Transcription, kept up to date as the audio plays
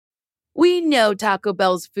We know Taco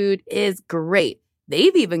Bell's food is great.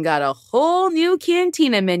 They've even got a whole new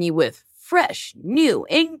Cantina menu with fresh, new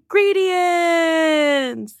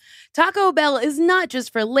ingredients. Taco Bell is not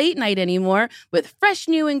just for late night anymore, with fresh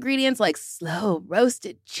new ingredients like slow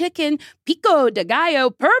roasted chicken, pico de gallo,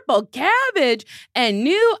 purple cabbage, and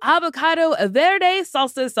new avocado verde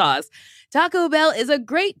salsa sauce. Taco Bell is a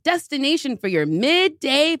great destination for your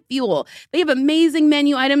midday fuel. They have amazing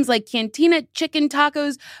menu items like Cantina chicken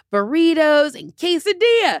tacos, burritos, and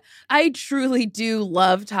quesadilla. I truly do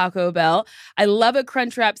love Taco Bell. I love a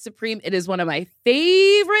Crunchwrap Supreme. It is one of my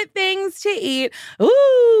favorite things to eat.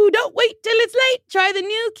 Ooh, don't wait till it's late. Try the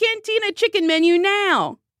new Cantina chicken menu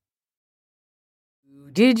now.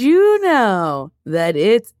 Did you know that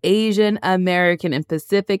it's Asian American and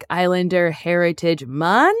Pacific Islander Heritage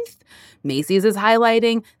Month? Macy's is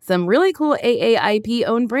highlighting some really cool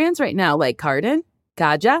AAIP-owned brands right now, like Cardin,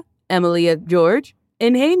 Kaja, Emilia George,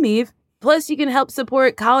 and Hey Meave. Plus, you can help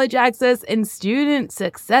support college access and student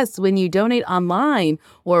success when you donate online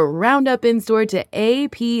or round up in store to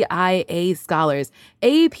APIA Scholars.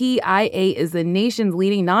 APIA is the nation's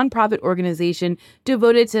leading nonprofit organization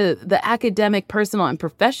devoted to the academic, personal, and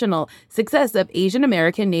professional success of Asian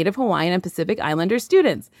American, Native Hawaiian, and Pacific Islander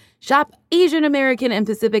students. Shop Asian American and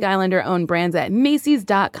Pacific Islander-owned brands at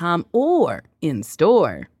Macy's.com or in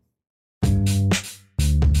store.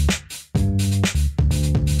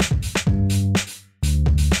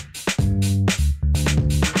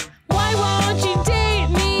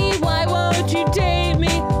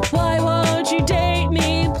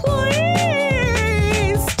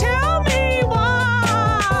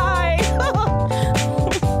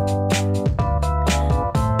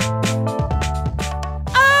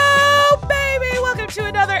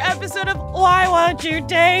 Why Won't You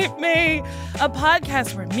Date Me? A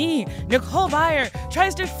podcast where me, Nicole Byer,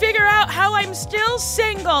 tries to figure out how I'm still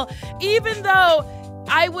single, even though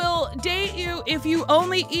I will date you if you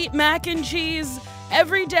only eat mac and cheese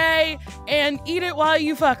every day and eat it while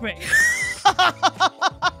you fuck me.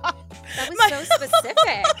 That was so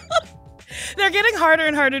specific. They're getting harder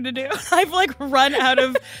and harder to do. I've run out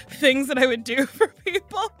of things that I would do for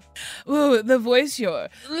people. Ooh, the voice you're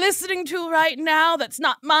listening to right now that's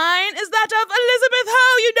not mine is that of Elizabeth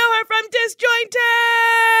Ho. You know her from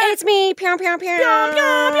Disjointed. It's me. Pew, pew, pew. Pew,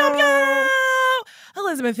 pew, pew, pew.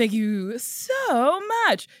 Elizabeth, thank you so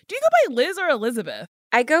much. Do you go by Liz or Elizabeth?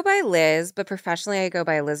 I go by Liz, but professionally I go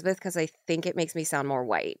by Elizabeth because I think it makes me sound more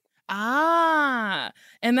white. Ah,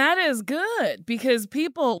 and that is good because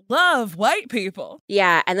people love white people.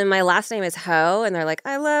 Yeah, and then my last name is Ho, and they're like,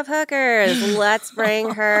 I love hookers. Let's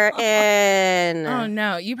bring her in. Oh,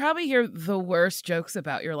 no. You probably hear the worst jokes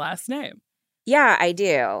about your last name. Yeah, I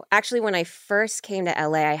do. Actually, when I first came to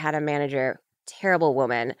LA, I had a manager, terrible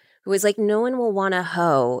woman, who was like, no one will want a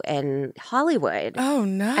hoe in Hollywood. Oh,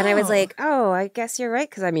 no. And I was like, oh, I guess you're right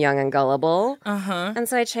because I'm young and gullible. Uh-huh. And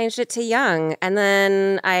so I changed it to Young. And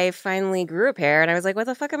then I finally grew a pair and I was like, what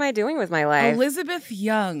the fuck am I doing with my life? Elizabeth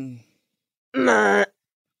Young. Meh.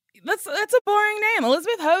 That's a boring name.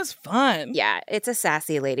 Elizabeth Ho's fun. Yeah, it's a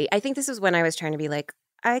sassy lady. I think this is when I was trying to be like,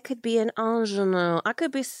 I could be an ingenue. I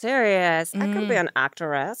could be serious. I could be an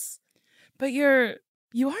actress. But you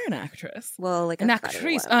are an actress. Well, like an a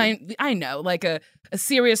actress. I know, like a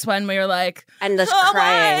serious one where you're like, and just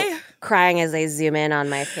crying as they zoom in on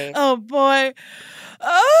my face. Oh boy,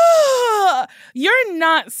 oh, you're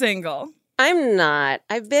not single. I'm not.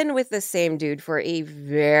 I've been with the same dude for a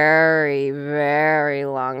very, very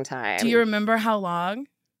long time. Do you remember how long?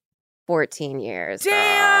 14 years.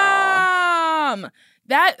 Damn.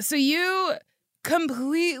 So you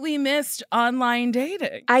completely missed online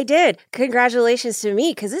dating. I did. Congratulations to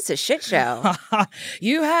me, because it's a shit show.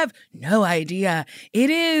 You have no idea.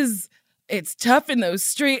 It's tough in those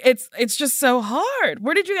streets. It's just so hard.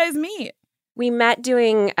 Where did you guys meet? We met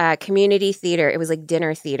doing community theater. It was like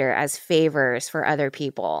dinner theater as favors for other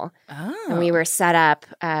people. Oh. And we were set up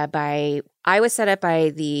I was set up by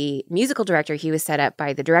the musical director. He was set up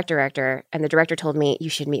by the director. And the director told me, you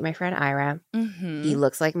should meet my friend Ira. Mm-hmm. He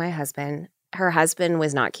looks like my husband. Her husband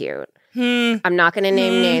was not cute. I'm not going to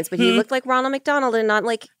name names, but he looked like Ronald McDonald and not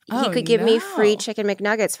like he could give me free chicken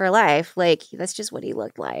McNuggets for life. Like, that's just what he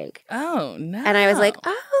looked like. Oh, no. And I was like,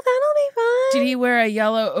 oh, that'll be fun. Did he wear a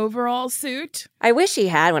yellow overall suit? I wish he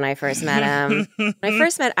had when I first met him. When I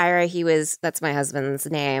first met Ira, that's my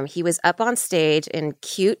husband's name. He was up on stage in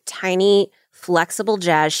cute, tiny, flexible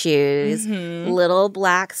jazz shoes, little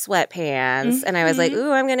black sweatpants. And I was like,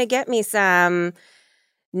 ooh, I'm going to get me some.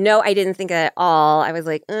 No, I didn't think at all. I was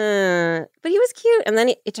like, but he was cute. And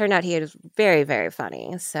then it turned out he was very, very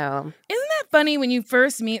funny. So isn't that funny when you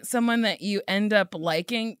first meet someone that you end up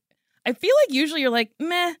liking? I feel like usually you're like,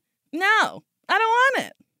 meh, no, I don't want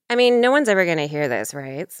it. I mean, no one's ever going to hear this,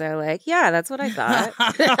 right? So, like, yeah, that's what I thought.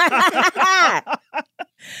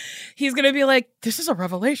 He's going to be like, this is a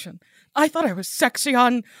revelation. I thought I was sexy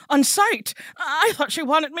on sight. I thought she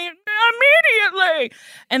wanted me immediately.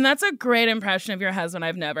 And that's a great impression of your husband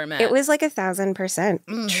I've never met. It was like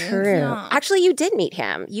 1,000% true. Yeah. Actually, you did meet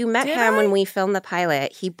him. You met him when we filmed the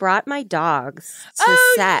pilot. He brought my dogs to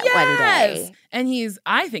set one day. And he's,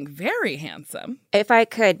 I think, very handsome. If I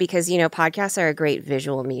could, because, podcasts are a great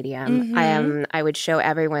visual medium. I would show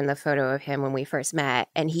everyone the photo of him when we first met,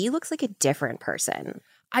 and he looks like a different person.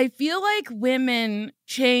 I feel like women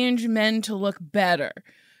change men to look better.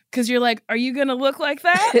 Because you're like, are you going to look like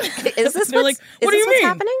that? Is this They're like, what do you mean?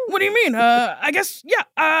 Happening? What do you mean? I guess, yeah,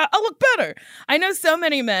 I'll look better. I know so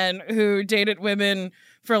many men who dated women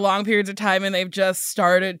for long periods of time and they've just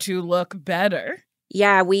started to look better.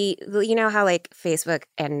 Yeah, you know how like Facebook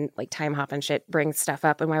and like Time Hop and shit brings stuff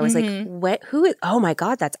up, and where I was like, what? Who is? Oh my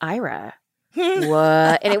God, that's Ira.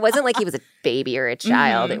 What? And it wasn't like he was a baby or a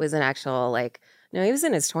child. It was an actual no, he was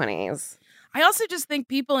in his 20s. I also just think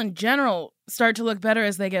people in general start to look better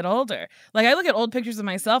as they get older. Like, I look at old pictures of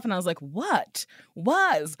myself and I was like, what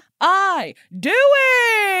was I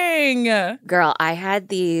doing? Girl, I have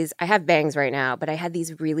bangs right now, but I had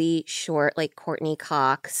these really short, like Courtney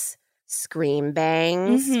Cox scream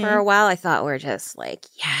bangs for a while. I thought were just like,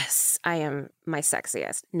 yes, I am my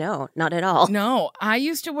sexiest. No, not at all. No, I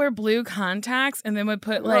used to wear blue contacts and then would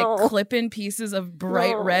put clip-in pieces of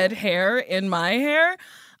bright red hair in my hair.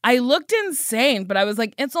 I looked insane, but I was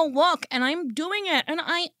like, it's a look and I'm doing it and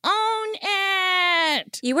I own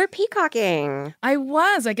it. You were peacocking. I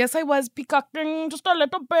guess I was peacocking just a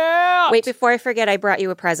little bit. Wait, before I forget, I brought you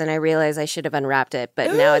a present. I realized I should have unwrapped it,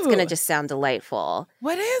 but now it's going to just sound delightful.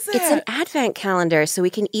 What is it? It's an advent calendar, so we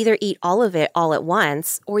can either eat all of it all at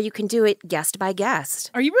once, or you can do it guest by guest.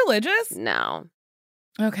 Are you religious? No.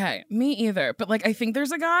 Okay, me either. But I think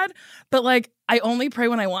there's a God, but I only pray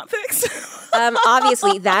when I want things.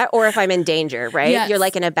 Obviously that, or if I'm in danger, right? Yes. You're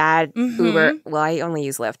like in a bad Uber. Well, I only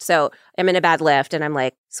use Lyft. So I'm in a bad Lyft and I'm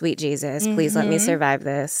like, sweet Jesus, please let me survive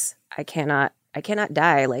this. I cannot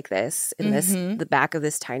die like this in the back of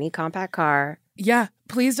this tiny compact car. Yeah,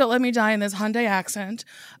 please don't let me die in this Hyundai accent.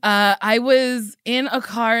 I was in a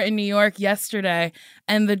car in New York yesterday,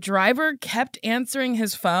 and the driver kept answering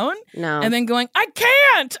his phone and then going, I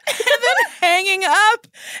can't, and then hanging up.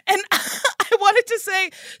 And I wanted to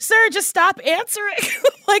say, sir, just stop answering.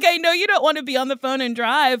 I know you don't want to be on the phone and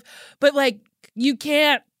drive, but you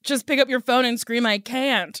can't just pick up your phone and scream, I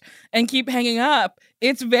can't, and keep hanging up.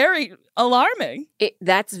 It's very alarming.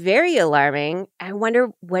 That's very alarming. I wonder,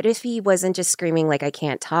 what if he wasn't just screaming I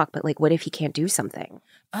can't talk, but what if he can't do something?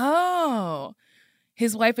 Oh,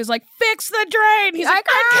 his wife is like, fix the drain. He's like,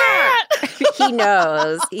 I can't. He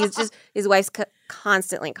knows. His wife's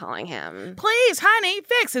constantly calling him. Please, honey,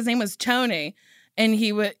 fix. His name was Tony. And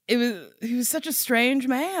he was such a strange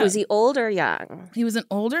man. Was he old or young? He was an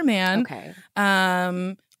older man. Okay.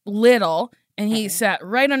 Little. And he sat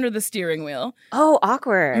right under the steering wheel. Oh,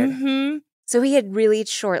 awkward. Mm-hmm. So he had really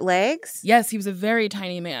short legs? Yes, he was a very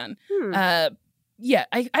tiny man. Yeah,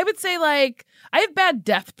 I would say I have bad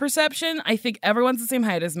depth perception. I think everyone's the same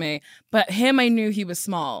height as me. But him, I knew he was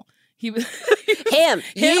small. He was him.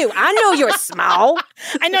 You. I know you're small.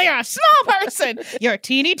 I know you're a small person. You're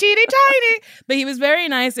teeny, teeny, tiny. But he was very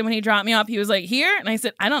nice. And when he dropped me off, he was like, here? And I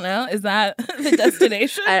said, I don't know. Is that the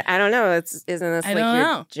destination? I don't know. Isn't this your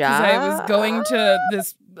job? Because I was going to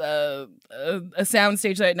this a sound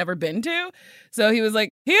stage that I'd never been to. So he was like,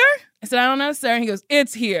 here? I said, I don't know, sir. And he goes,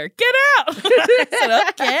 it's here. Get out. I said,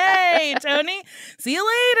 okay, Tony. See you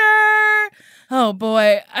later. Oh,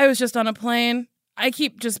 boy. I was just on a plane. I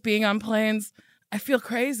keep just being on planes. I feel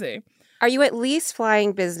crazy. Are you at least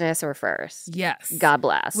flying business or first? Yes. God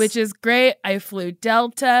bless. Which is great. I flew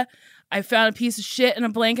Delta. I found a piece of shit in a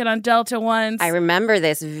blanket on Delta once. I remember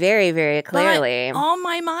this very, very clearly. But all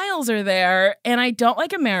my miles are there, and I don't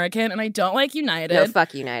like American, and I don't like United. No,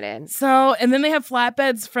 fuck United. So, and then they have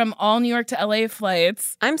flatbeds from all New York to LA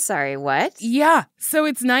flights. I'm sorry, what? Yeah. So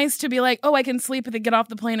it's nice to be like, oh, I can sleep and then get off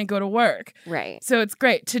the plane and go to work. Right. So it's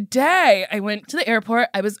great. Today, I went to the airport.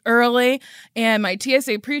 I was early, and my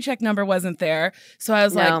TSA PreCheck number wasn't there. So I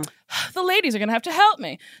was like, the ladies are going to have to help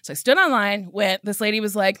me. So I stood online, went, this lady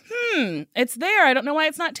was like, it's there. I don't know why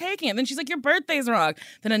it's not taking it. Then she's like, your birthday's wrong.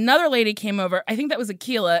 Then another lady came over. I think that was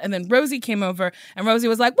Akila. And then Rosie came over and Rosie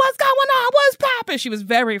was like, what's going on? What's poppin'? She was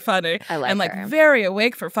very funny. I like and like her. very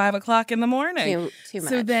awake for 5 o'clock in the morning. Too much.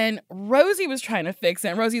 So then Rosie was trying to fix it.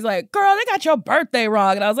 And Rosie's like, girl, they got your birthday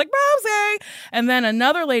wrong. And I was like, Rosie. And then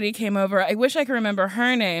another lady came over. I wish I could remember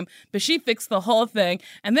her name, but she fixed the whole thing.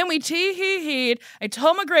 And then we tee-hee-heed. I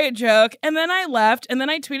told them a great joke. And then I left. And then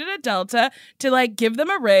I tweeted at Delta to like give them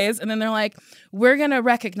a raise. And then they're like, we're going to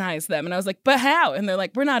recognize them. And I was like, but how? And they're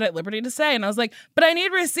like, we're not at liberty to say. And I was like, but I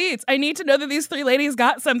need receipts. I need to know that these 3 ladies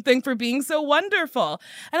got something for being so wonderful.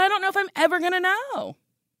 And I don't know if I'm ever going to know.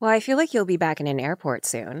 Well, I feel like you'll be back in an airport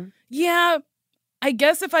soon. Yeah, I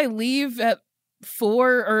guess if I leave at 4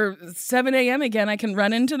 or 7 a.m. again, I can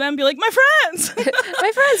run into them and be like, my friends.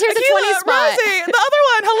 My friends, here's a 20 spot. Rosie, the other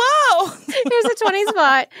one, hello. Here's a 20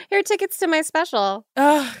 spot. Here are tickets to my special.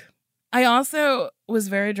 I also was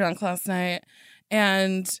very drunk last night,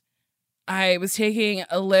 and I was taking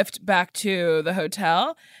a lift back to the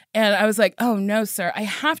hotel, and I was like, oh, no, sir, I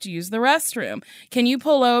have to use the restroom. Can you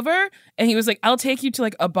pull over? And he was like, I'll take you to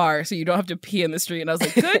like a bar so you don't have to pee in the street. And I was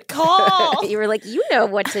like, good call. You were like, you know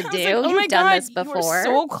what to do. Like, oh You've my done God, this before. You were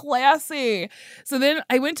so classy. So then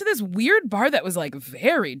I went to this weird bar that was like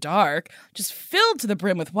very dark, just filled to the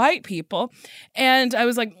brim with white people. And I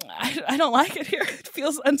was like, I don't like it here. It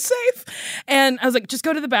feels unsafe. And I was like, just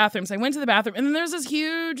go to the bathroom. So I went to the bathroom. And then there was this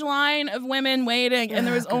huge line of women waiting. And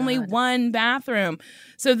there was only one bathroom.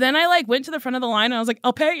 So then I like went to the front of the line and I was like,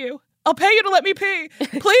 I'll pay you. I'll pay you to let me pee.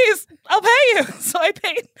 Please, I'll pay you. So I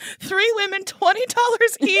paid 3 women $20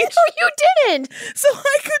 each. No, you didn't. So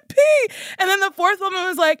I could pee. And then the 4th woman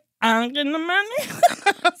was like, I'm getting the money.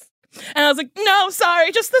 And I was like, no,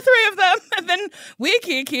 sorry, just the 3 of them. And then we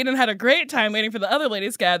keyed and had a great time waiting for the other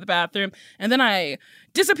ladies to get out of the bathroom. And then I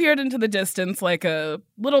disappeared into the distance like a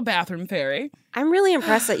little bathroom fairy. I'm really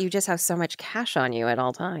impressed that you just have so much cash on you at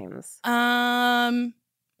all times.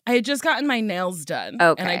 I had just gotten my nails done.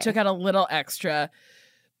 Okay. And I took out a little extra,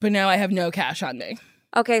 but now I have no cash on me.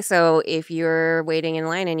 Okay, so if you're waiting in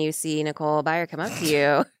line and you see Nicole Byer come up to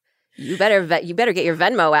you, you better get your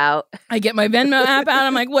Venmo out. I get my Venmo app out.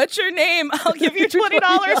 I'm like, what's your name? I'll give you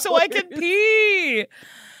 $20 so I can pee.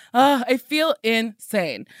 I feel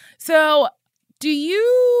insane. So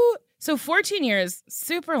 14 years,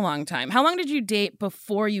 super long time. How long did you date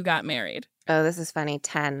before you got married? Oh, this is funny.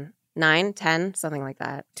 9, 10, something like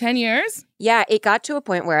that. 10 years? Yeah, it got to a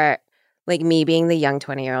point where, like, me being the young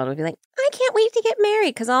 20-year-old would be like, I can't wait to get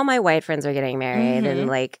married because all my white friends are getting married. And,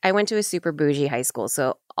 like, I went to a super bougie high school.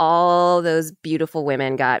 So all those beautiful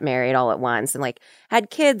women got married all at once and, like, had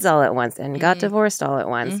kids all at once and got divorced all at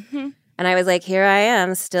once. And I was like, here I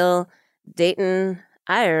am still dating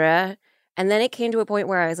Ira. And then it came to a point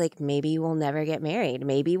where I was like, maybe we'll never get married.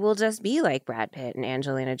 Maybe we'll just be like Brad Pitt and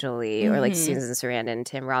Angelina Jolie or like Susan Sarandon and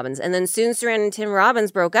Tim Robbins. And then Susan Sarandon and Tim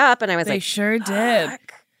Robbins broke up and I was They like, sure did.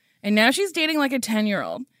 And now she's dating like a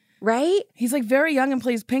 10-year-old. Right? He's like very young and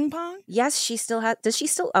plays ping pong. Yes, she still has. Does she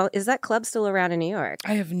still? Is that club still around in New York?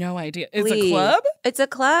 I have no idea. It's Please. a club It's a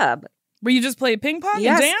club. where you just play ping pong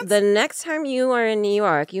Yes, and dance? the next time you are in New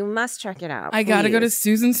York, you must check it out. I got to go to please.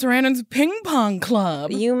 Susan Sarandon's ping pong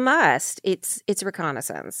club. You must. It's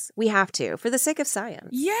reconnaissance. We have to for the sake of science.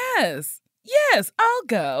 Yes, I'll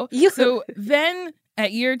go. So then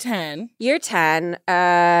at year 10. Year 10, no,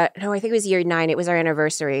 I think it was year 9. It was our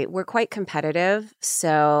anniversary. We're quite competitive.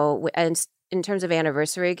 So, and in terms of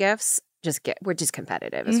anniversary gifts, we're just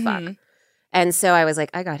competitive as fuck. And so I was like,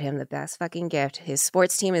 I got him the best fucking gift. His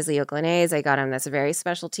sports team is the Oakland A's. I got him this very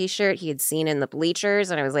special T-shirt he had seen in the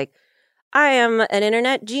bleachers. And I was like, I am an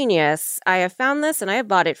internet genius. I have found this and I have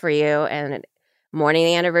bought it for you. And morning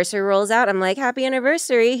the anniversary rolls out. I'm like, happy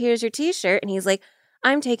anniversary. Here's your T-shirt. And he's like,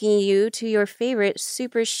 I'm taking you to your favorite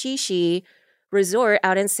super shishi resort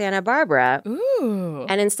out in Santa Barbara. Ooh.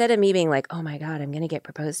 And instead of me being like, oh my God, I'm going to get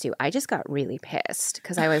proposed to, I just got really pissed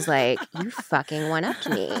because I was like, you fucking one-upped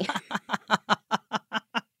me.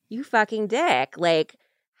 You fucking dick. Like,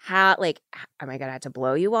 how, like, am I going to have to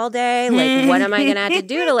blow you all day? Like, what am I going to have to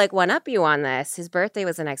do to, like, one-up you on this? His birthday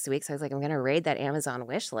was the next week, so I was like, I'm going to raid that Amazon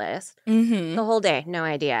wish list. The whole day, no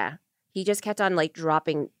idea. He just kept on, like,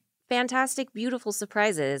 dropping fantastic, beautiful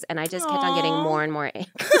surprises, and I just kept on getting more and more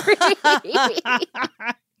angry.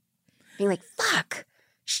 Being like, fuck,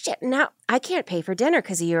 shit, now I can't pay for dinner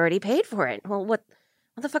because he already paid for it. Well, what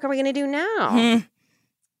the fuck are we going to do now?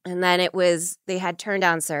 And then they had turn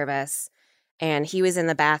down service, and he was in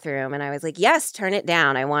the bathroom, and I was like, yes, turn it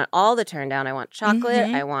down. I want all the turn down. I want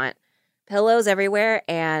chocolate. I want pillows everywhere.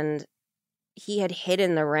 And he had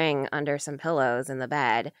hidden the ring under some pillows in the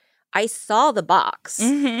bed. I saw the box,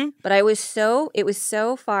 but it was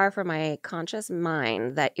so far from my conscious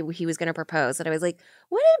mind that he was going to propose that I was like,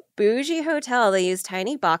 what a bougie hotel. They use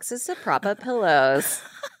tiny boxes to prop up pillows.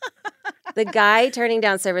 The guy turning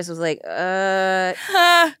down service was like, and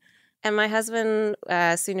my husband,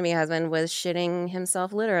 soon-to-be husband, was shitting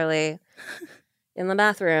himself literally in the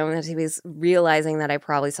bathroom as he was realizing that I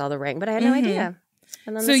probably saw the ring, but I had no idea.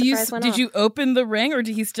 And then So the surprise went did off. you open the ring or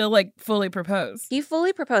did he still like fully propose? He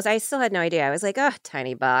fully proposed. I still had no idea. I was like, oh,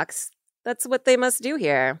 tiny box. That's what they must do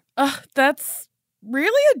here. Oh, that's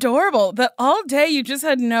really adorable. That all day you just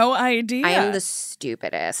had no idea. I am the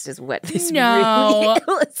stupidest is what this No. really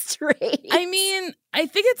illustrates. I mean, I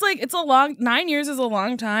think it's a long 9 years is a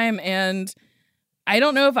long time, and I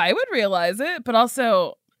don't know if I would realize it, but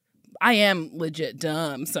also I am legit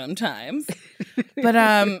dumb sometimes. But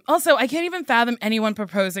also I can't even fathom anyone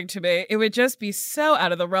proposing to me. It would just be so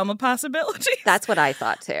out of the realm of possibilities. That's what I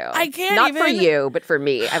thought too. I can't Not even for you, but for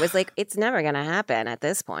me. I was like, it's never going to happen at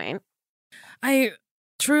this point. I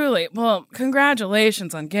truly, well,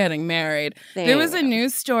 congratulations on getting married. There was a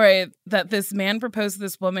news story that this man proposed to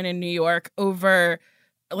this woman in New York over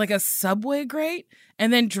like a subway grate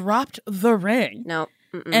and then dropped the ring. No.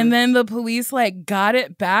 And then the police like got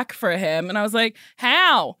it back for him. And I was like,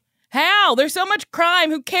 how? There's so much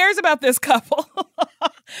crime. Who cares about this couple?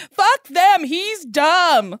 Fuck them. He's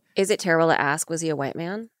dumb. Is it terrible to ask? Was he a white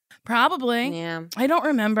man? Probably. Yeah. I don't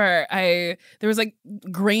remember. There was like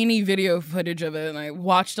grainy video footage of it and I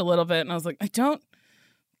watched a little bit and I was like, I don't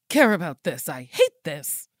care about this. I hate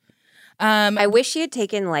this. I wish he had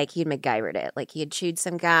taken, like, he'd MacGyvered it. Like, he had chewed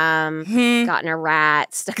some gum, gotten a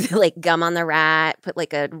rat, stuck the, like, gum on the rat, put,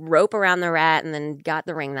 like, a rope around the rat, and then got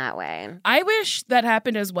the ring that way. I wish that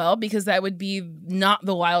happened as well because that would be not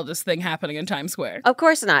the wildest thing happening in Times Square. Of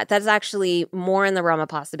course not. That's actually more in the realm of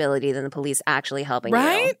possibility than the police actually helping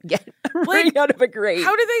Right? you get a ring out of a grate.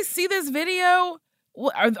 How do they see this video?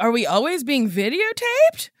 Are we always being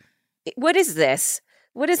videotaped? What is this?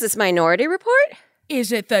 What is this, Minority Report?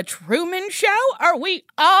 Is it the Truman Show? Are we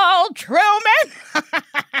all Truman?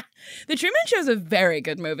 The Truman Show is a very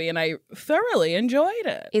good movie, and I thoroughly enjoyed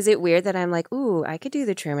it. Is it weird that I'm like, ooh, I could do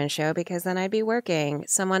the Truman Show because then I'd be working.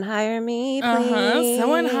 Someone hire me, please.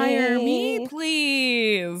 Someone hire me,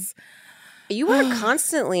 please. You are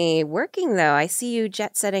constantly working, though. I see you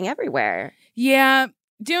jet-setting everywhere. Yeah,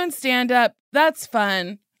 doing stand-up, that's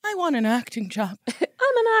fun. I want an acting job.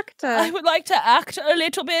 I'm an actor. I would like to act a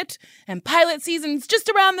little bit. And pilot season's just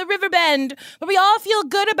around the river bend, where we all feel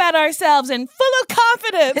good about ourselves and full of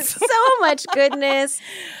confidence. So much goodness.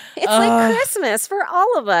 It's like Christmas for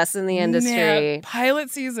all of us in the industry. Man, pilot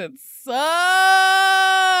season sucks.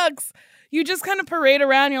 You just kind of parade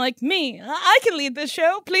around. You're like, me, I can lead this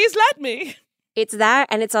show. Please let me. It's that,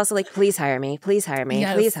 and it's also like, please hire me. Please hire me.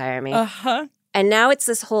 Yes. Please hire me. Uh-huh. And now it's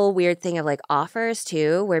this whole weird thing of like offers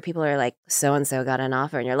too, where people are like, so-and-so got an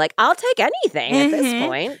offer. And you're like, I'll take anything at this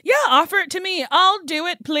point. Yeah, offer it to me. I'll do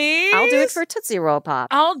it, please. I'll do it for Tootsie Roll Pop.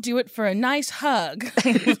 I'll do it for a nice hug.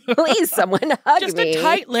 Please, someone hug Just me. a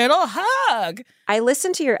tight little hug. I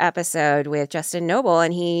listened to your episode with Justin Noble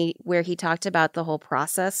and where he talked about the whole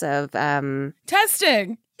process of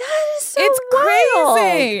testing. That is so It's wild.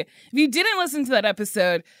 crazy. If you didn't listen to that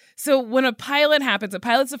episode, so when a pilot's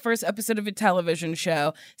the first episode of a television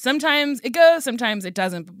show. Sometimes it goes, sometimes it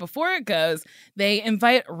doesn't. But before it goes, they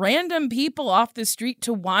invite random people off the street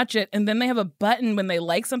to watch it. And then they have a button when they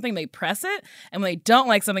like something, they press it. And when they don't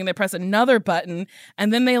like something, they press another button.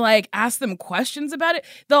 And then they like ask them questions about it.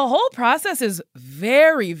 The whole process is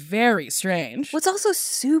very, very strange. Well, it's also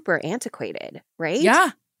super antiquated, right?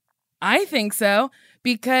 Yeah, I think so.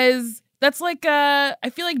 Because that's like, I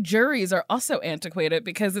feel like juries are also antiquated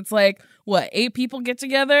because it's like, 8 people get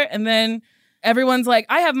together and then everyone's like,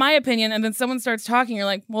 I have my opinion. And then someone starts talking. You're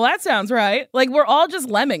like, well, that sounds right. Like, we're all just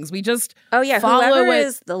lemmings. We just follow whoever it.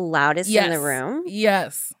 is the loudest in the room.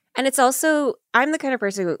 Yes. And it's also, I'm the kind of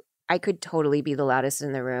person who I could totally be the loudest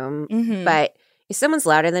in the room. Mm-hmm. But if someone's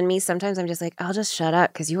louder than me, sometimes I'm just like, I'll just shut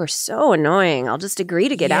up because you are so annoying. I'll just agree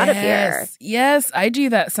to get out of here. Yes, I do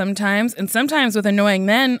that sometimes. And sometimes with annoying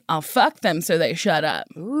men, I'll fuck them so they shut up.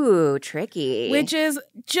 Ooh, tricky. Which is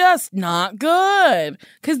just not good.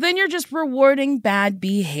 Because then you're just rewarding bad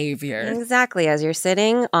behavior. Exactly. As you're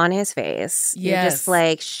sitting on his face, you're just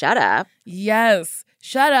like, shut up. Yes.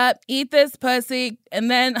 Shut up, eat this pussy, and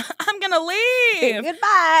then I'm gonna leave.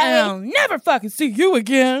 Goodbye. And I'll never fucking see you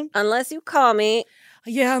again. Unless you call me.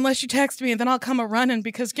 Yeah, unless you text me, and then I'll come a-running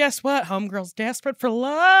because guess what? Homegirl's desperate for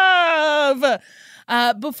love.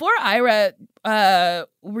 Before Ira,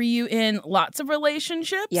 were you in lots of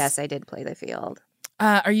relationships? Yes, I did play the field.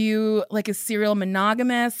 Are you like a serial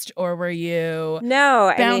monogamist, or were you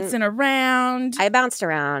bouncing around? I bounced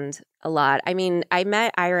around a lot. I mean, I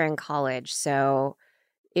met Ira in college, so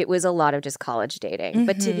it was a lot of just college dating. Mm-hmm.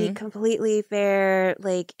 But to be completely fair,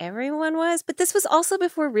 like everyone was. But this was also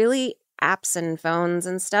before really apps and phones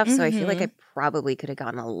and stuff, so I feel like I probably could have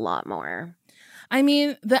gotten a lot more. I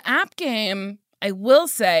mean, the app game, I will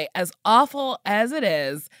say, as awful as it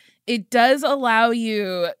is, it does allow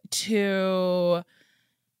you to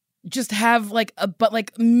just have like I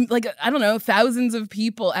don't know, thousands of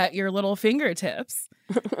people at your little fingertips.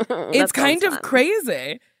 It's kind of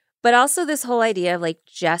crazy. But also this whole idea of like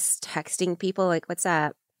just texting people like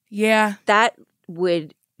WhatsApp. Yeah. That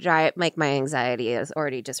would drive, like, my anxiety is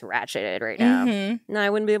already just ratcheted right now. No, I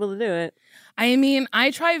wouldn't be able to do it. I mean,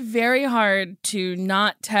 I try very hard to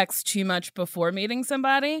not text too much before meeting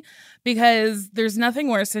somebody, because there's nothing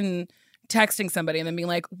worse than texting somebody and then being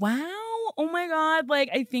like, wow, oh my God, like,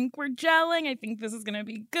 I think we're gelling. I think this is going to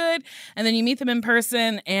be good. And then you meet them in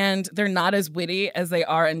person and they're not as witty as they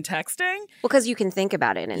are in texting. Well, because you can think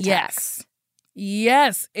about it in text.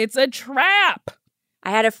 Yes, it's a trap. I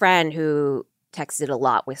had a friend who texted a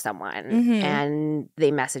lot with someone and they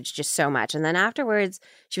messaged just so much. And then afterwards,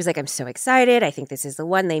 she was like, I'm so excited. I think this is the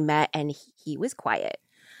one. They met and he was quiet.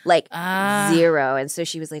 Like zero. And so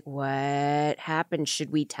she was like, what happened?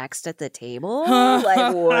 Should we text at the table?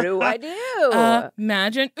 Like, what do I do?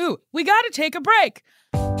 Imagine. Ooh, we got to take a break.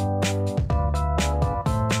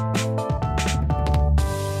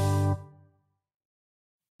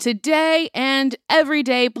 Today and every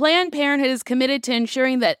day, Planned Parenthood is committed to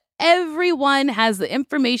ensuring that everyone has the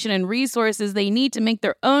information and resources they need to make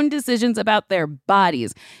their own decisions about their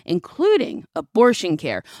bodies, including abortion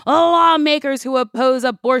care. Lawmakers who oppose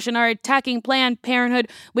abortion are attacking Planned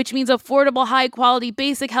Parenthood, which means affordable, high-quality,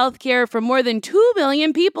 basic health care for more than 2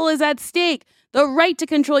 million people is at stake. The right to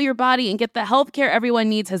control your body and get the health care everyone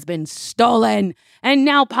needs has been stolen. And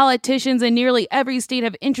now politicians in nearly every state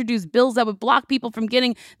have introduced bills that would block people from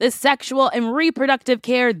getting the sexual and reproductive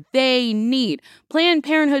care they need. Planned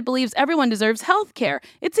Parenthood believes everyone deserves health care.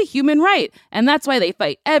 It's a human right. And that's why they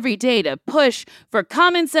fight every day to push for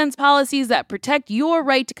common sense policies that protect your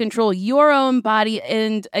right to control your own body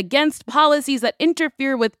and against policies that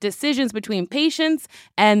interfere with decisions between patients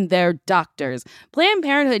and their doctors. Planned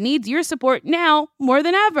Parenthood needs your support now more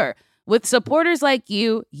than ever. With supporters like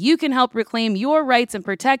you, you can help reclaim your rights and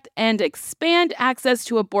protect and expand access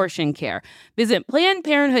to abortion care. Visit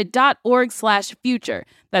PlannedParenthood.org/future.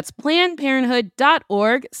 That's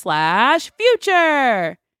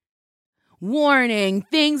PlannedParenthood.org/future. Warning,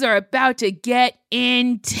 things are about to get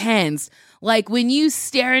intense. Like when you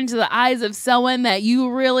stare into the eyes of someone that you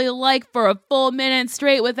really like for a full minute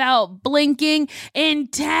straight without blinking.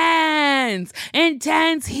 Intense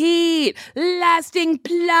heat, lasting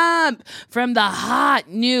plump from the hot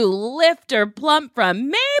new Lifter Plump from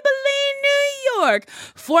Maybelline, New York.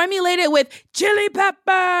 Formulated with chili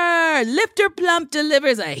pepper, Lifter Plump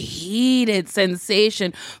delivers a heated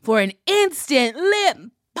sensation for an instant lip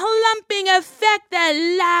plumping effect that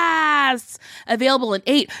lasts. Available in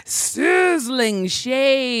 8 sizzling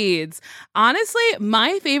shades. Honestly,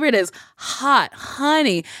 my favorite is Hot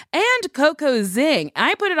Honey and Cocoa Zing.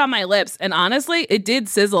 I put it on my lips, and honestly, it did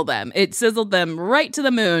sizzle them. It sizzled them right to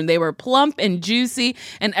the moon. They were plump and juicy,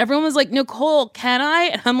 and everyone was like, Nicole, can I?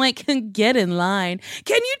 And I'm like, get in line.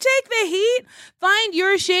 Can you take the heat? Find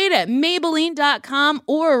your shade at Maybelline.com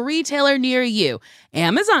or a retailer near you.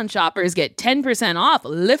 Amazon shoppers get 10% off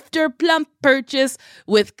Lifter Plump purchase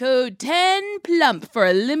with code 10PLUMP for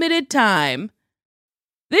a limited time.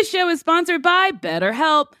 This show is sponsored by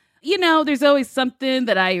BetterHelp. You know, there's always something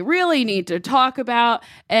that I really need to talk about,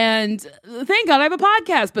 and thank God I have a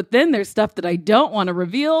podcast, but then there's stuff that I don't want to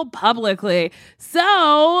reveal publicly.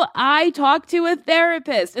 So I talked to a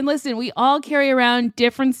therapist, and listen, we all carry around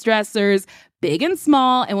different stressors, big and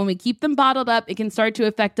small, and when we keep them bottled up, it can start to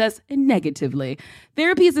affect us negatively.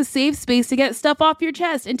 Therapy is a safe space to get stuff off your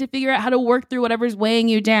chest and to figure out how to work through whatever's weighing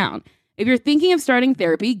you down. If you're thinking of starting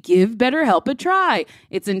therapy, give BetterHelp a try.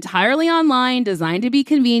 It's entirely online, designed to be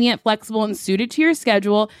convenient, flexible, and suited to your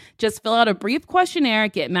schedule. Just fill out a brief questionnaire,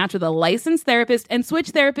 get matched with a licensed therapist, and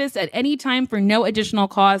switch therapists at any time for no additional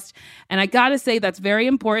cost. And I gotta say, that's very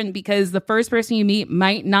important because the first person you meet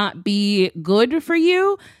might not be good for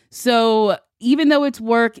you. So even though it's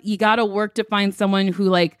work, you gotta work to find someone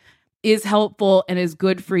who is helpful and is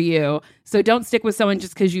good for you. So don't stick with someone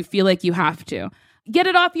just because you feel like you have to. Get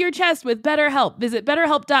it off your chest with BetterHelp. Visit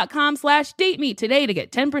BetterHelp.com/dateme today to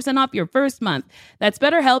get 10% off your first month. That's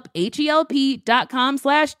BetterHelp,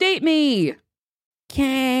 HELP.com/dateme.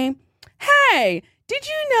 Okay. Hey, did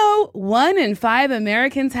you know 1 in 5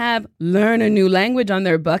 Americans have learn a new language on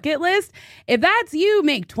their bucket list? If that's you,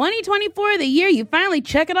 make 2024 the year you finally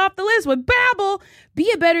check it off the list with Babbel. Be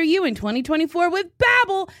a better you in 2024 with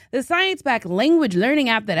Babbel, the science-backed language learning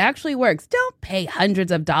app that actually works. Don't pay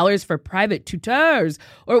hundreds of dollars for private tutors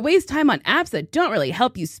or waste time on apps that don't really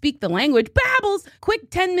help you speak the language. Babbel's quick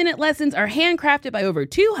 10-minute lessons are handcrafted by over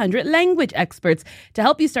 200 language experts to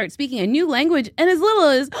help you start speaking a new language in as little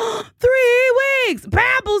as 3 weeks.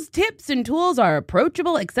 Babbel's tips and tools are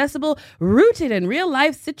approachable, accessible, rooted in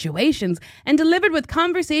real-life situations, and delivered with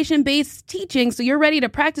conversation-based teaching so you're ready to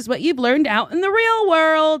practice what you've learned out in the real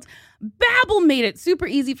world. Babbel made it super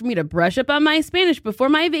easy for me to brush up on my Spanish before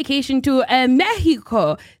my vacation to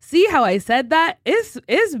Mexico. See how I said that?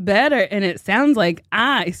 It's better, and it sounds like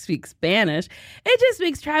I speak Spanish. It just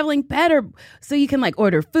makes traveling better, so you can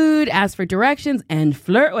order food, ask for directions, and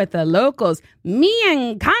flirt with the locals. Me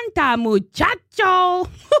encanta, muchacho.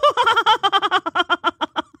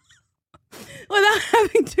 Without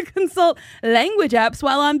having to consult language apps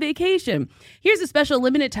while on vacation. Here's a special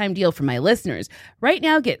limited time deal for my listeners. Right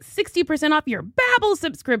now, get 60% off your Babbel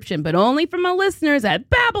subscription, but only for my listeners at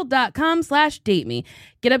Babbel.com/dateme.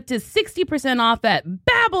 Get up to 60% off at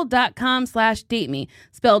Babbel.com/dateme.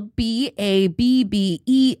 Spelled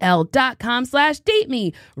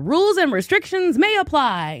BABBEL.com/dateme. Rules and restrictions may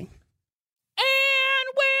apply. And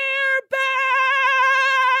we're back!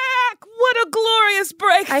 What a glorious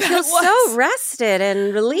break I feel so rested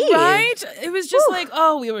and relieved. Right? It was just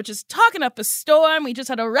we were just talking up a storm. We just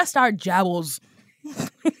had to rest our jowls.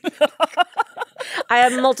 I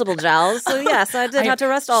have multiple jowls, so yes, I did have to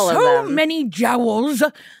rest all of them. So many jowls.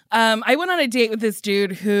 I went on a date with this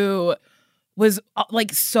dude who was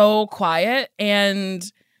so quiet,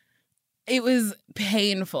 and it was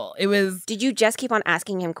painful. Did you just keep on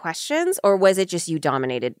asking him questions, or was it just you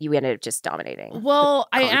dominated? You ended up just dominating. Well,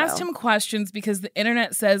 I asked him questions because the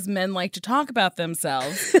internet says men like to talk about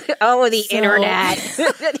themselves. Oh, the internet.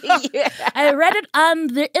 Yeah. I read it on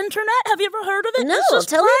the internet. Have you ever heard of it? No,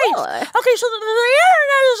 tell me more. Okay, so the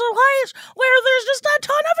internet is a place where there's just a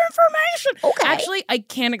ton of information. Okay. Actually, I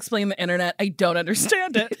can't explain the internet. I don't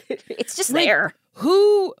understand it. It's just there.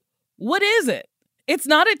 What is it? It's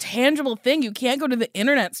not a tangible thing. You can't go to the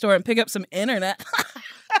internet store and pick up some internet.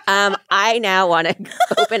 I now want to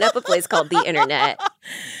open up a place called The Internet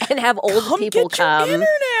and have old people come and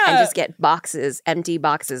just get empty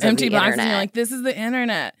boxes of the internet. And you're like, this is the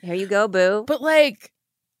internet. Here you go, boo. But where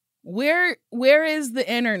is the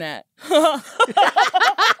internet?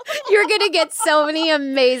 You're going to get so many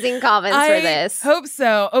amazing comments for this. I hope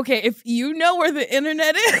so. Okay, if you know where the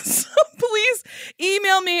internet is, please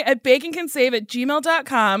email me at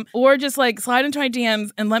baconcансave@gmail.com or just slide into my DMs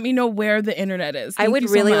and let me know where the internet is. I would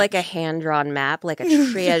really like a hand-drawn map, like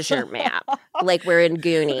a treasure map, like we're in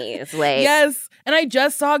Goonies. Yes, and I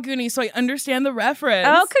just saw Goonies, so I understand the reference.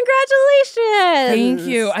 Oh, congratulations. Thank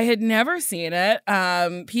you. I had never seen it.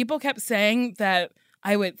 People kept saying that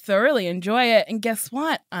I would thoroughly enjoy it. And guess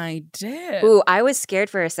what? I did. Ooh, I was scared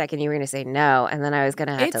for a second you were going to say no, and then I was going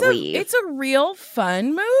to have to leave. It's a real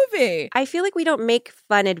fun movie. I feel like we don't make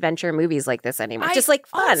fun adventure movies like this anymore. Just fun.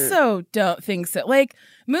 I also don't think so.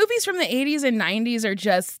 Movies from the 80s and 90s are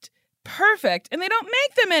just perfect, and they don't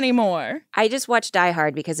make them anymore. I just watched Die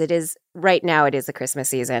Hard because right now it is the Christmas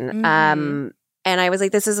season. Mm-hmm. And I was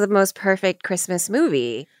like, this is the most perfect Christmas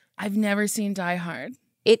movie. I've never seen Die Hard.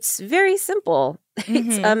 It's very simple. Mm-hmm.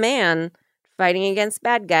 It's a man fighting against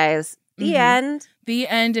bad guys. The end. The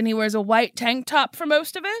end, and he wears a white tank top for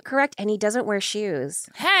most of it? Correct, and he doesn't wear shoes.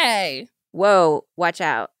 Hey! Whoa, watch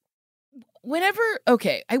out.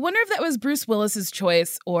 I wonder if that was Bruce Willis's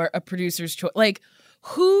choice or a producer's choice.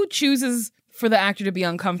 Who chooses for the actor to be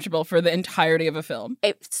uncomfortable for the entirety of a film?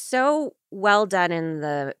 It's so well done in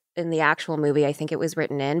the actual movie. I think it was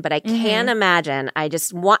written in, but I can't imagine. I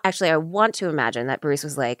want to imagine that Bruce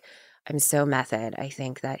was like, I'm so method. I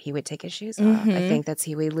think that he would take his shoes off. I think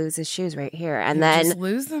he would lose his shoes right here. And then just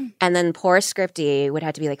lose them. And then poor Scripty would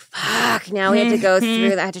have to be like, fuck, now we have to go through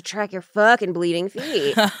that. I have to track your fucking bleeding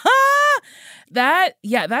feet.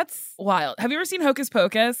 That's wild. Have you ever seen Hocus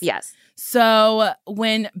Pocus? Yes. So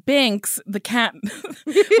when Binks, the cat,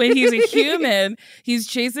 when he's a human, he's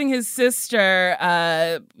chasing his sister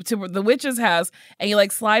to the witch's house, and he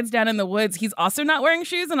slides down in the woods. He's also not wearing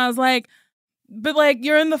shoes, and I was like, but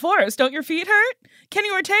you're in the forest. Don't your feet hurt? Kenny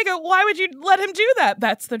Ortega, why would you let him do that?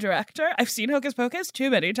 That's the director. I've seen Hocus Pocus too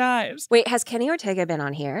many times. Wait, has Kenny Ortega been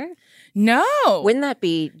on here? No. Wouldn't that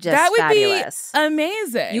be just that would fabulous? be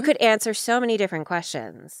amazing. You could answer so many different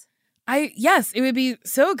questions. Yes, it would be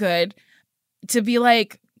so good to be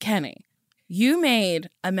like, Kenny, you made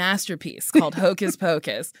a masterpiece called Hocus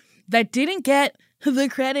Pocus that didn't get the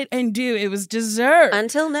credit and due it was deserved.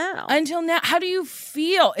 Until now. How do you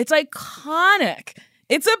feel? It's iconic.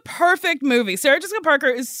 It's a perfect movie. Sarah Jessica Parker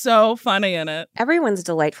is so funny in it. Everyone's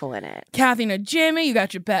delightful in it. Kathy Najimy, you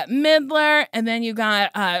got your Bette Midler, and then you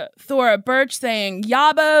got Thora Birch saying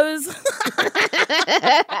yabos.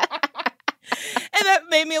 And that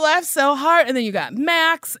made me laugh so hard. And then you got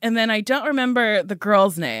Max, and then I don't remember the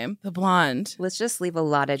girl's name, the blonde. Let's just leave a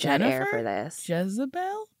lot of dead air for this.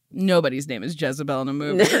 Jezebel? Nobody's name is Jezebel in a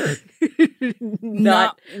movie.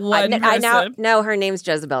 Not one person. I now no, her name's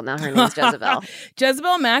Jezebel. Now her name's Jezebel.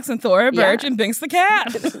 Jezebel, Max, and Thora Birch, and Binks the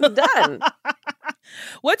cat. Done.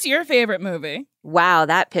 What's your favorite movie? Wow,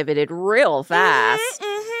 that pivoted real fast.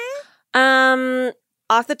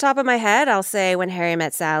 Off the top of my head, I'll say When Harry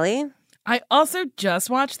Met Sally. I also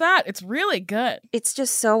just watched that. It's really good. It's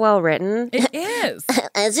just so well written. It is.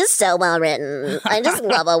 It's just so well written. I just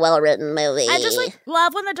love a well written movie. I just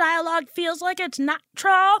love when the dialogue feels like it's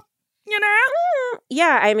natural, you know?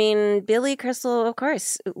 Yeah, I mean, Billy Crystal, of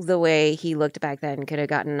course, the way he looked back then could have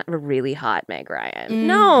gotten a really hot Meg Ryan.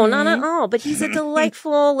 No, not at all. But he's a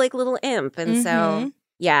delightful, little imp. And so,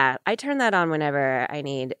 yeah, I turn that on whenever I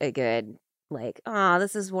need a good,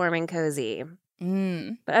 this is warm and cozy.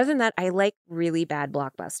 But other than that, I like really bad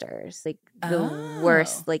blockbusters. The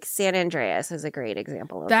worst. San Andreas is a great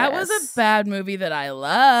example of that this. Was a bad movie that I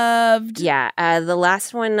loved. Yeah. The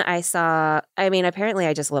last one I saw, apparently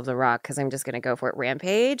I just love The Rock because I'm just going to go for it.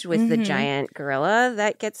 Rampage with the giant gorilla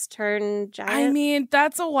that gets turned giant. I mean,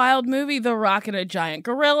 that's a wild movie. The Rock and a giant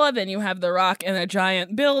gorilla. Then you have The Rock in a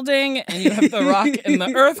giant building. And you have The Rock in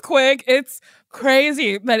the earthquake. It's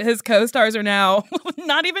crazy that his co-stars are now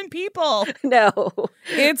not even people. No.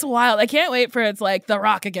 It's wild. I can't wait for it's The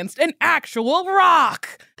Rock against an actual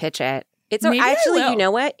rock. Pitch it. It's Maybe actually, you know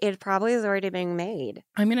what? It probably is already being made.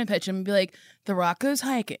 I'm going to pitch him and be like, The Rock goes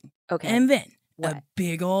hiking. Okay. And then a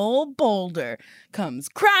big old boulder comes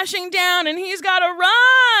crashing down and he's got to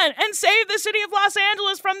run and save the city of Los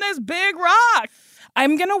Angeles from this big rock.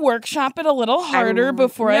 I'm going to workshop it a little harder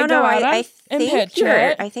before I go out and pitch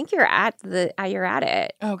it. I think you're at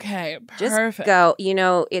it. Okay, perfect. Just go.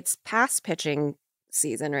 It's past pitching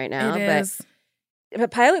season right now. It is. But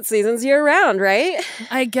pilot season's year round, right?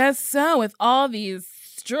 I guess so, with all these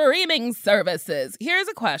streaming services. Here's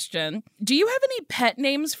a question. Do you have any pet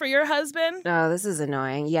names for your husband? Oh, this is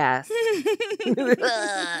annoying. Yes. Because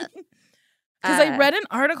I read an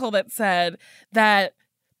article that said that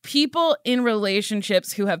people in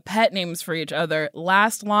relationships who have pet names for each other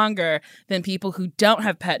last longer than people who don't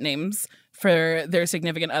have pet names for their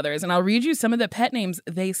significant others. And I'll read you some of the pet names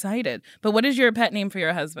they cited. But what is your pet name for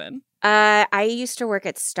your husband? I used to work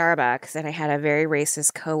at Starbucks, and I had a very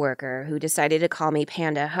racist coworker who decided to call me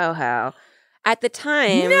Panda Ho Ho. At the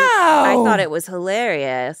time, I thought it was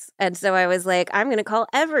hilarious. And so I was like, I'm going to call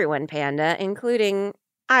everyone Panda, including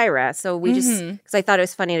Ira. So we because I thought it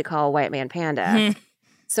was funny to call a white man Panda.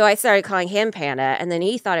 So I started calling him Panda, and then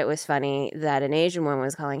he thought it was funny that an Asian woman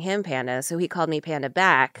was calling him Panda, so he called me Panda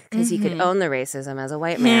back because he could own the racism as a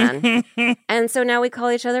white man. And so now we call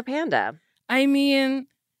each other Panda. I mean,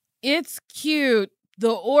 it's cute.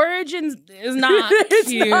 The origin is not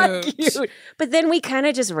cute. Not cute. But then we kind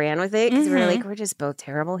of just ran with it because we were like, we're just both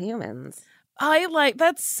terrible humans.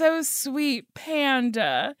 That's so sweet,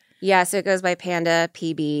 Panda. Yeah, so it goes by Panda,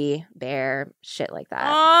 PB, Bear, shit like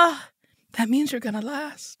that. That means you're going to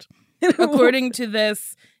last. According to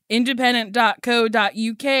this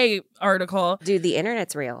independent.co.uk article. Dude, the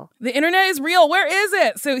internet's real. The internet is real. Where is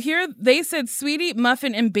it? So here they said Sweetie,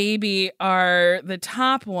 Muffin, and Baby are the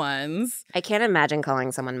top ones. I can't imagine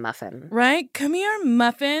calling someone Muffin. Right? Come here,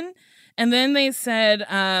 Muffin. And then they said,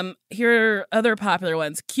 here are other popular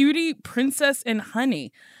ones. Cutie, Princess, and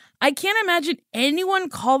Honey. I can't imagine anyone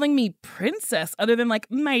calling me Princess other than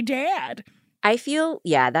my dad. I feel,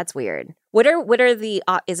 that's weird. What are the,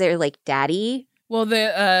 is there Daddy? Well,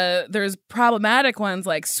 there's problematic ones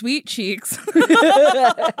like Sweet Cheeks,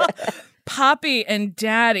 Poppy, and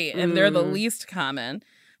Daddy, and they're the least common.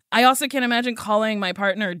 I also can't imagine calling my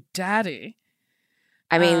partner Daddy.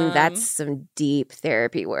 I mean, that's some deep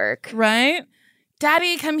therapy work. Right?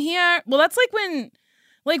 Daddy, come here. Well, that's when,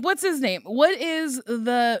 what's his name? What is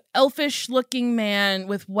the elfish-looking man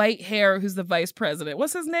with white hair who's the vice president?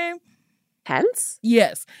 What's his name? Pence?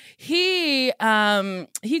 Yes. He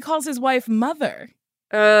calls his wife Mother.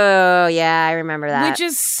 Oh, yeah, I remember that. which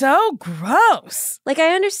is so gross. Like,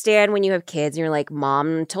 I understand when you have kids and you're like,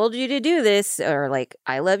 Mom told you to do this, or like,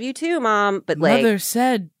 I love you too, Mom. But like, Mother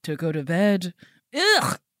said to go to bed.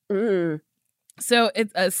 Ugh. So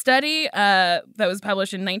it's a study that was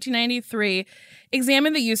published in 1993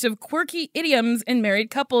 examined the use of quirky idioms in married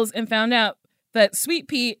couples and found out that Sweet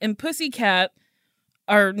Pea and Pussycat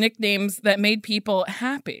are nicknames that made people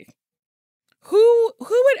happy. Who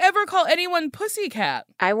would ever call anyone Pussycat?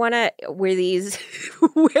 I want to. Were these?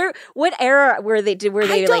 What era were they? Were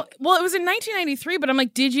they like? Well, it was in 1993, but I'm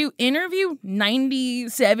like, did you interview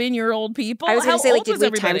 97-year-old people? I was going How to say, like, old did was we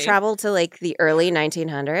everybody? time travel to like the early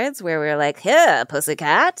 1900s where we were like, here,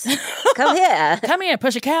 Pussycat, come here. Come here,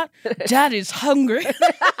 Pussycat. Daddy's hungry.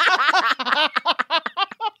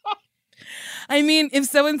 I mean, if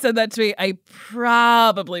someone said that to me, I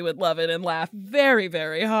probably would love it and laugh very,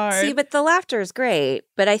 very hard. See, but the laughter is great.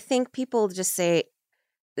 But I think people just say,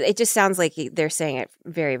 it just sounds like they're saying it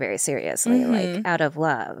very, very seriously, like out of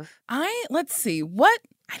love. Let's see, I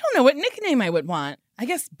don't know what nickname I would want. I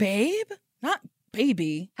guess Babe? Not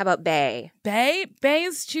Baby. How about Bae? Bae? Bae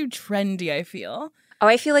is too trendy, I feel. Oh,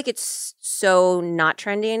 I feel like it's so not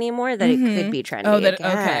trendy anymore that it could be trendy. Oh,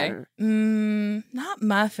 again. okay. Not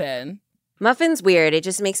Muffin. Muffin's weird. It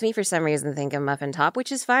just makes me, for some reason, think of Muffin Top,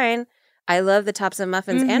 which is fine. I love the tops of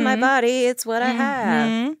muffins and my body. It's what I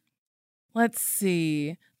have. Let's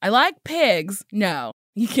see. I like pigs. No,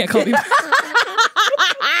 you can't call me.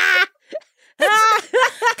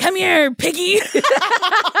 Come here, piggy.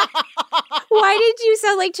 Why did you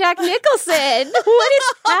sound like Jack Nicholson? What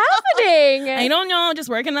is happening? I don't know. Just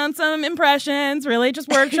working on some impressions. Really, just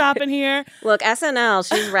workshopping here. Look, SNL,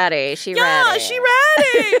 she's ready. She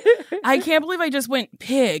ready. I can't believe I just went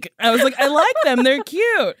pig. I was like, I like them. They're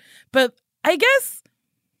cute. But I guess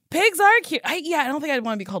pigs are cute. I don't think I'd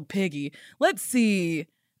want to be called Piggy. Let's see.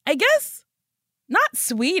 I guess not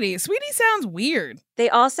Sweetie. Sweetie sounds weird. They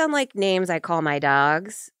all sound like names I call my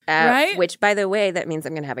dogs. Right? Which, by the way, that means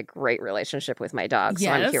I'm going to have a great relationship with my dog. So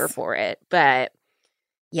I'm Yes. here for it. But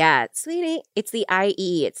yeah, Sweetie, it's the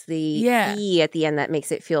IE. It's the E at the end that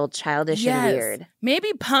makes it feel childish and weird.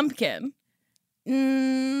 Maybe Pumpkin.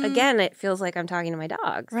 Again, it feels like I'm talking to my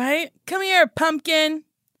dogs. Right? Come here, Pumpkin.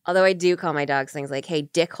 Although I do call my dogs things like, hey,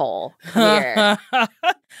 dickhole, come here.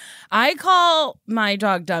 I call my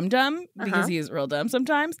dog Dum Dum because he is real dumb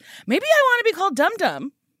sometimes. Maybe I want to be called Dum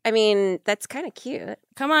Dum. I mean, that's kind of cute.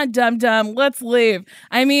 Come on, Dum Dum, let's leave.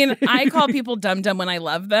 I mean, I call people Dum Dum when I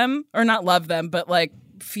love them, or not love them, but like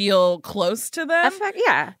feel close to them.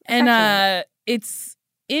 Yeah. And it's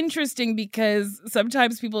interesting because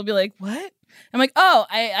sometimes people will be like, what? I'm like, oh,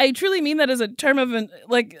 I truly mean that as a term of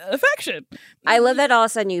affection. I love that all of a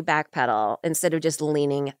sudden you backpedal instead of just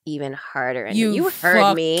leaning even harder. And you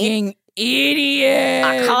heard me. Fucking idiot.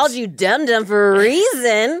 I called you dum-dum for a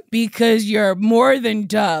reason. Because you're more than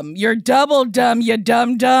dumb. You're double dumb, you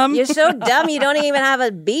dumb. You're so dumb you don't even have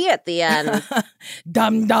a B at the end.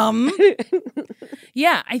 Dumb.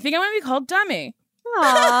 Yeah, I think I want to be called Dummy.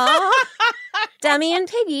 Aww. Dummy and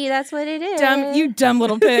Piggy, that's what it is. You dumb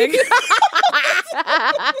little pig.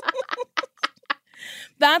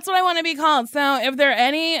 That's what I want to be called. So if there are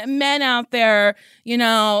any men out there,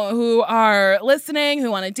 who are listening,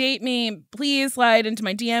 who want to date me, please slide into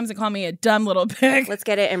my DMs and call me a dumb little pig. Let's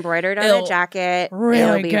get it embroidered on a jacket. Really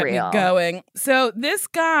It'll be get real. me going. So this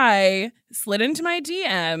guy slid into my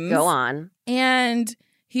DMs. Go on. And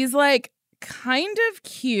he's like kind of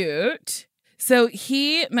cute. So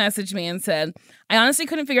he messaged me and said, I honestly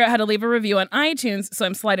couldn't figure out how to leave a review on iTunes, so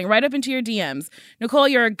I'm sliding right up into your DMs. Nicole,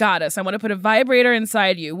 you're a goddess. I want to put a vibrator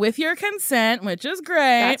inside you with your consent, which is great.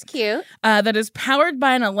 That's cute. That is powered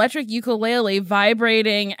by an electric ukulele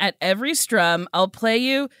vibrating at every strum. I'll play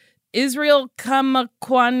you Israel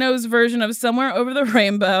Kamakwano's version of Somewhere Over the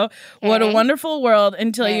Rainbow. Okay. What a wonderful world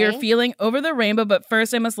until you're feeling over the rainbow, but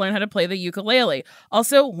first I must learn how to play the ukulele.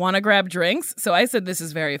 Also, want to grab drinks? So I said, this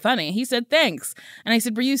is very funny. He said, thanks. And I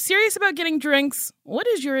said, were you serious about getting drinks? What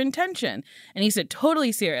is your intention? And he said,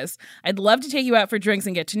 totally serious. I'd love to take you out for drinks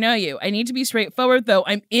and get to know you. I need to be straightforward, though.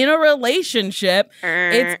 I'm in a relationship.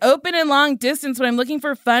 It's open and long distance, but I'm looking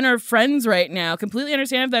for fun or friends right now. Completely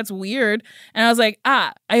understand if that's weird. And I was like,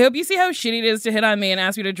 I hope you see how shitty it is to hit on me and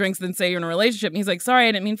ask you to drinks then say you're in a relationship. And he's like, sorry,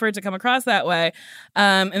 I didn't mean for it to come across that way.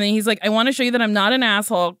 And then he's like, I want to show you that I'm not an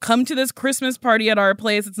asshole. Come to this Christmas party at our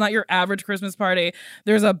place. It's not your average Christmas party.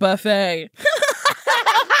 There's a buffet.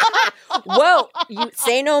 Whoa, you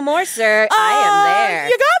say no more, sir. I am there.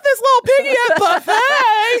 You got this little piggy at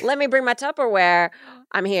buffet. Let me bring my Tupperware.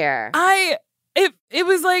 I'm here. It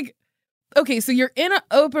was like okay, so you're in an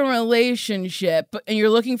open relationship and you're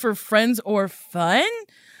looking for friends or fun?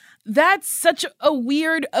 That's such a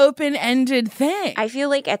weird open-ended thing. I feel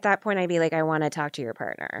like at that point I'd be like, I want to talk to your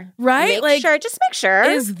partner. Right? Just make sure.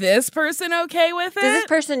 Is this person okay with it? Does this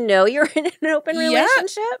person know you're in an open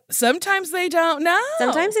relationship? Sometimes they don't know.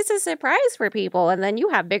 Sometimes it's a surprise for people, and then you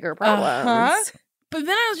have bigger problems. But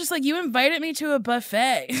then I was just like, you invited me to a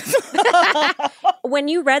buffet. When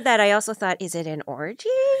you read that, I also thought, is it an orgy?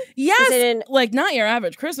 Yes. Like, not your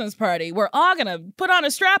average Christmas party. We're all going to put on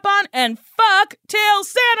a strap-on and fuck till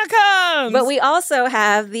Santa comes. But we also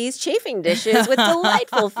have these chafing dishes with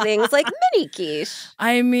delightful things like mini quiche.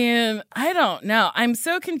 I mean, I don't know. I'm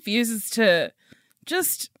so confused as to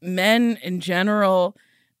just men in general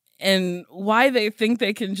and why they think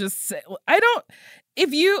they can just say, I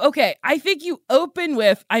think you open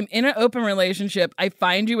with, I'm in an open relationship. I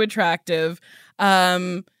find you attractive.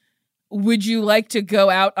 Would you like to go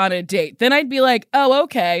out on a date? Then I'd be like, oh,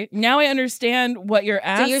 okay. Now I understand what you're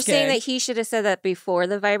asking. So you're saying that he should have said that before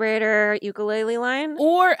the vibrator ukulele line?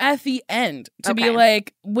 Or at the end to be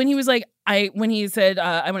like, when he was like, when he said,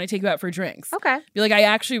 I want to take you out for drinks. Okay. Be like, I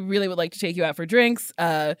actually really would like to take you out for drinks.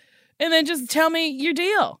 And then just tell me your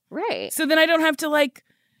deal. Right. So then I don't have to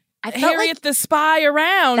Harriet the spy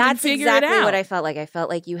around and figure it out. That's exactly what I felt like. I felt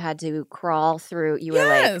like you had to crawl through. You were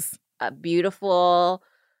like a beautiful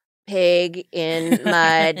pig in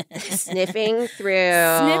mud, sniffing through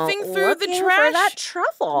the trash, for that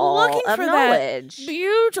truffle, looking of for knowledge. That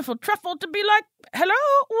beautiful truffle to be like, hello,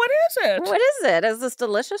 what is it? What is it? Is this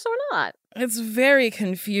delicious or not? It's very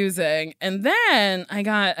confusing. And then I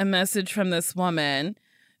got a message from this woman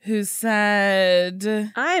who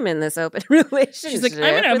said, I'm in this open relationship. She's like, I'm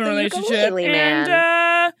in an open relationship.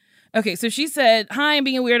 And, okay, so she said, hi, I'm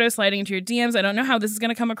being a weirdo sliding into your DMs. I don't know how this is going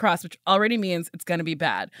to come across, which already means it's going to be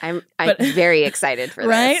bad. I'm very excited for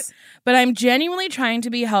right? this. But I'm genuinely trying to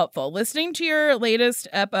be helpful. Listening to your latest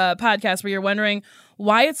podcast where you're wondering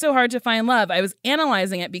why it's so hard to find love, I was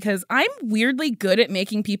analyzing it because I'm weirdly good at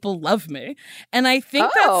making people love me. And I think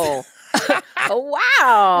that's... Oh,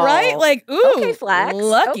 wow. Right? Like, ooh, okay, Flex.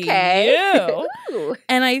 Lucky you. Ooh.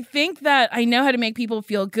 And I think that I know how to make people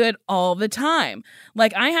feel good all the time.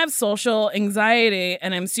 Like, I have social anxiety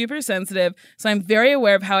and I'm super sensitive, so I'm very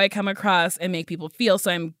aware of how I come across and make people feel.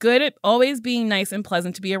 So I'm good at always being nice and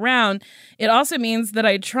pleasant to be around. It also means that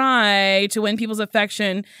I try to win people's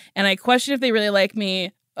affection and I question if they really like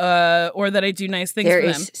me. Or that I do nice things for them. There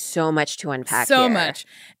is so much to unpack So here. much.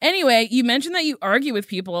 Anyway, you mentioned that you argue with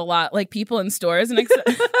people a lot, like people in stores. And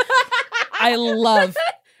I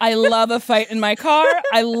love a fight in my car.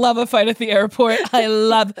 I love a fight at the airport. I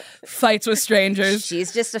love fights with strangers.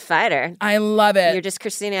 She's just a fighter. I love it. You're just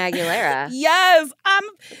Christina Aguilera. Yes, I'm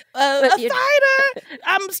a fighter.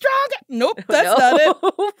 I'm strong. Nope, that's not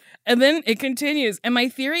it. And then it continues. And my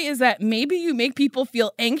theory is that maybe you make people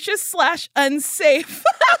feel anxious / unsafe.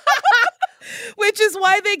 Which is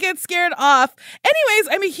why they get scared off. Anyways,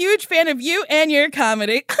 I'm a huge fan of you and your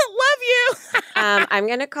comedy. Love you. I'm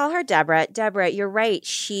going to call her Deborah. Deborah, you're right.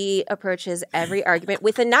 She approaches every argument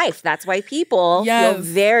with a knife. That's why people feel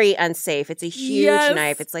very unsafe. It's a huge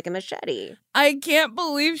knife. It's like a machete. I can't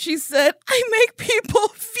believe she said, I make people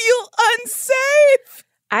feel unsafe.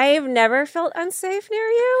 I've never felt unsafe near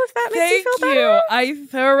you, if that makes you feel better. Thank you. I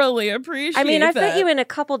thoroughly appreciate I mean, I've that. met you in a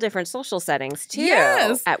couple different social settings, too.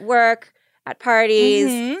 Yes. At work, at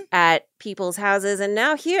parties, at people's houses, and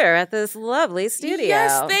now here at this lovely studio.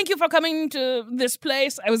 Yes, thank you for coming to this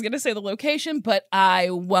place. I was going to say the location, but I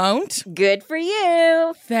won't. Good for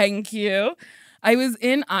you. Thank you. I was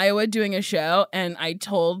in Iowa doing a show, and I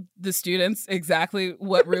told the students exactly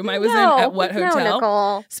what room I was in at what hotel. No,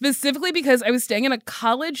 Nicole. Specifically because I was staying in a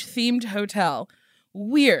college-themed hotel.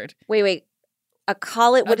 Weird. Wait. A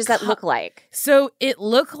college? What does that look like? So it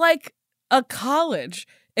looked like a college,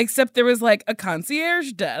 except there was like a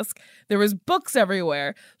concierge desk. There was books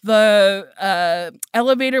everywhere. The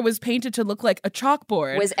elevator was painted to look like a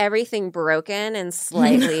chalkboard. Was everything broken and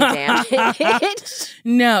slightly damaged?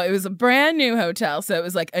 No, it was a brand new hotel. So it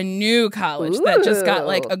was like a new college that just got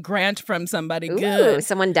like a grant from somebody good.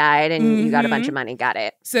 Someone died and you got a bunch of money. Got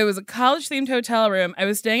it. So it was a college-themed hotel room. I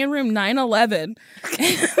was staying in room 911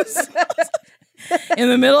 in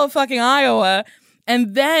the middle of fucking Iowa.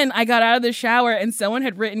 And then I got out of the shower and someone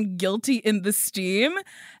had written guilty in the steam.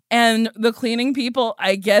 And the cleaning people,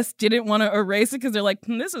 I guess, didn't want to erase it because they're like,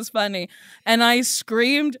 this is funny. And I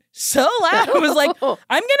screamed so loud. I was like,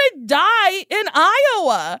 I'm going to die in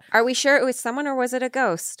Iowa. Are we sure it was someone or was it a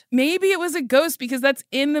ghost? Maybe it was a ghost because that's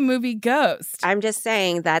in the movie Ghost. I'm just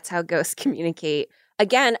saying that's how ghosts communicate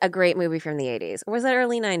Again, a great movie from the 80s. Or was that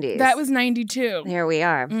early 90s? That was 92. Here we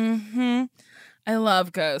are. Mm-hmm. I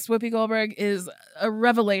love Ghost. Whoopi Goldberg is a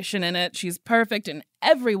revelation in it. She's perfect in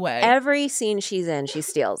every way. Every scene she's in, she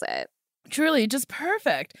steals it. Truly, just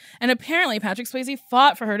perfect. And apparently Patrick Swayze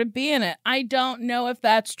fought for her to be in it. I don't know if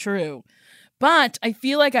that's true, but I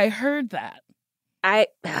feel like I heard that.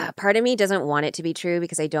 Part of me doesn't want it to be true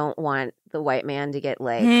because I don't want the white man to get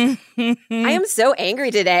laid. I am so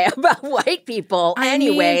angry today about white people.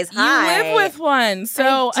 Anyways, hi. You live with one,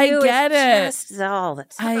 so I get it. Just all the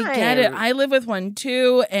time. I get it. I live with one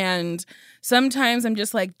too, and sometimes I'm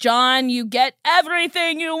just like, John, you get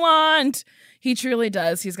everything you want. He truly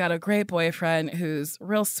does. He's got a great boyfriend who's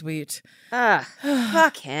real sweet.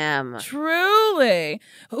 Fuck him. Truly.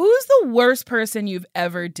 Who's the worst person you've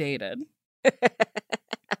ever dated?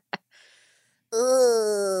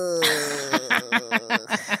 Ooh.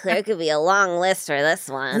 There could be a long list for this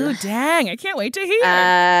one. Ooh, dang. I can't wait to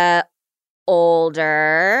hear.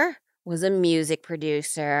 Older, was a music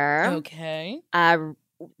producer. Okay. Many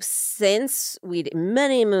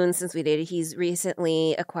moons since we dated, he's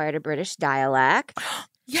recently acquired a British dialect.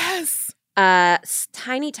 Yes.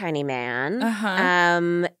 Tiny man.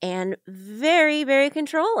 And very, very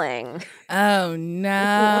controlling. Oh,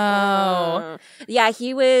 no. Yeah,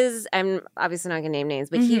 he was, I'm obviously not going to name names,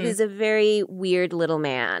 but he was a very weird little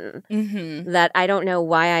man that I don't know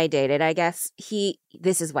why I dated. I guess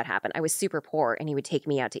this is what happened. I was super poor and he would take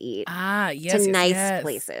me out to eat. Yes. To nice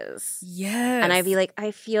places. Yes. And I'd be like, I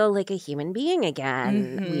feel like a human being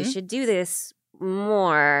again. We should do this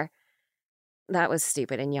more. That was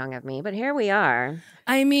stupid and young of me, but here we are.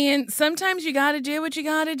 I mean, sometimes you got to do what you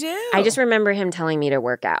got to do. I just remember him telling me to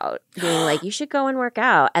work out, being like, you should go and work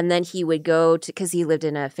out. And then he would go to, because he lived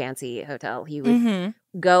in a fancy hotel, he would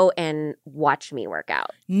go and watch me work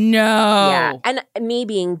out. No. Yeah. And me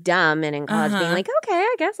being dumb and in college being like, okay,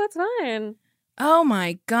 I guess that's fine. Oh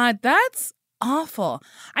my God, that's awful.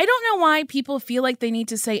 I don't know why people feel like they need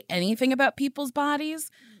to say anything about people's bodies.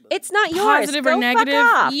 It's not yours. Positive or negative.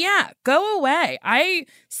 Fuck off. Yeah, go away. I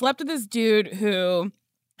slept with this dude who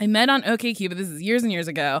I met on OkCupid. This is years and years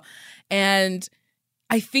ago. And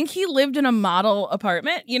I think he lived in a model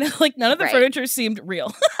apartment. You know, like none of the furniture seemed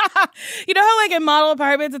real. You know how like in model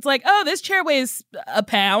apartments, it's like, oh, this chair weighs a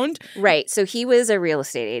pound. Right. So he was a real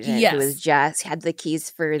estate agent who was had the keys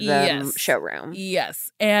for the showroom.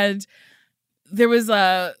 Yes. And there was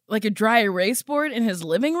a dry erase board in his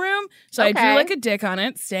living room. So I drew like a dick on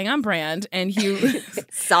it, staying on brand. And he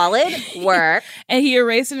solid work. And he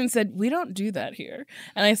erased it and said, we don't do that here.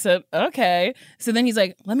 And I said, okay. So then he's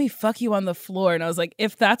like, let me fuck you on the floor. And I was like,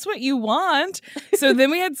 if that's what you want. So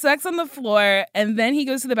then we had sex on the floor. And then he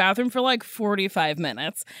goes to the bathroom for like 45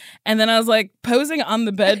 minutes. And then I was like posing on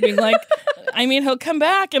the bed being like, I mean, he'll come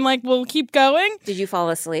back and like, we'll keep going. Did you fall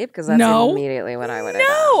asleep? Because that's immediately what I would have done.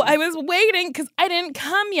 No, I was waiting because I didn't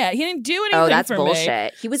come yet. He didn't do anything for me. Oh, that's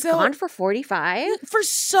bullshit. He was gone for 45?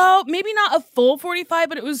 Maybe not a full 45,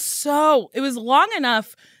 but it was long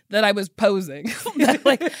enough that I was posing.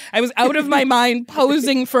 Like I was out of my mind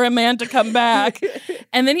posing for a man to come back.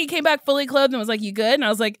 And then he came back fully clothed and was like, you good? And I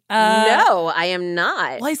was like, no, I am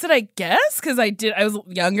not. Well, I said, I guess, because I was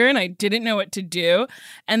younger and I didn't know what to do.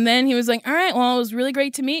 And then he was like, all right, well, it was really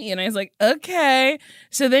great to meet you. And I was like, okay.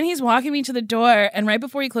 So then he's walking me to the door. And right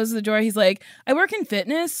before he closes the door, he's like, I work in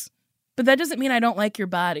fitness, but that doesn't mean I don't like your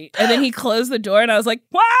body. And then he closed the door and I was like,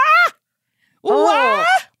 wah! Wah!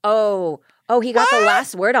 Oh, he got the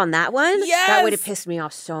last word on that one? Yes. That would have pissed me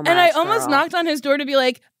off so much. And I almost knocked on his door to be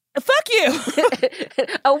like, fuck you.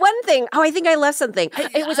 One thing. Oh, I think I left something.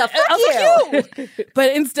 It was a fuck you.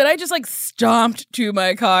 But instead I just like stomped to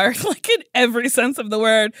my car, like in every sense of the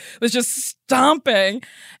word, was just stomping.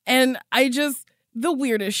 And the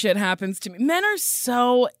weirdest shit happens to me. Men are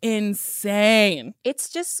so insane.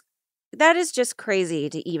 That is just crazy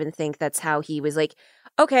to even think that's how he was like,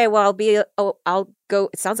 okay, well, I'll go.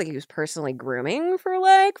 It sounds like he was personally grooming for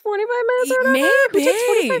like 45 minutes or whatever. Maybe. It takes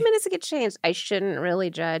 45 minutes to get changed. I shouldn't really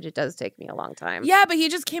judge. It does take me a long time. Yeah, but he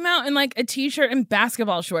just came out in like a t-shirt and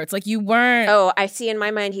basketball shorts. Like you weren't. Oh, I see in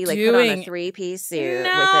my mind he like put on a 3-piece suit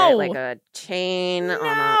with like a chain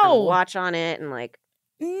on a watch on it and like.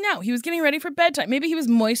 No, he was getting ready for bedtime. Maybe he was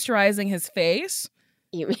moisturizing his face.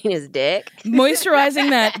 You mean his dick? Moisturizing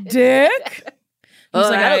that dick.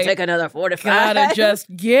 That'll take another 45. Gotta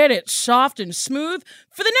just get it soft and smooth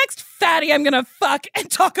for the next fatty I'm gonna fuck and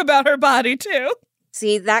talk about her body too.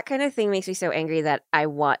 See, that kind of thing makes me so angry that I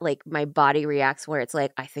want, like, my body reacts where it's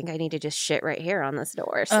like, I think I need to just shit right here on this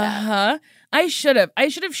doorstep. I should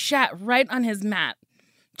have shat right on his mat.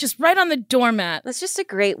 Just right on the doormat. That's just a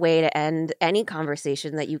great way to end any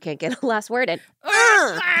conversation that you can't get a last word in.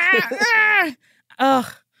 Ugh.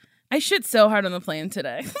 I shit so hard on the plane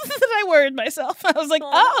today that I worried myself. I was like,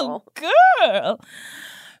 oh, girl.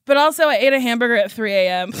 But also, I ate a hamburger at 3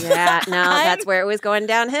 a.m. Yeah, no, that's where it was going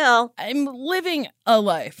downhill. I'm living a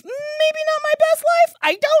life. Maybe not my best life.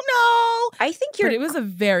 I don't know. I think But it was a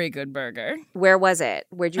very good burger. Where was it?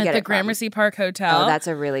 Where'd you get it At the Gramercy Park Hotel. Oh, that's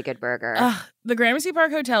a really good burger. The Gramercy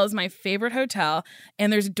Park Hotel is my favorite hotel,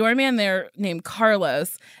 and there's a doorman there named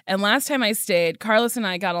Carlos. And last time I stayed, Carlos and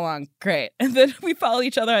I got along great. And then we follow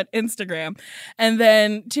each other on Instagram. And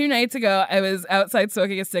then 2 nights ago, I was outside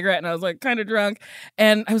smoking a cigarette, and I was like kind of drunk.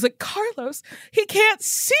 And I was like, Carlos, he can't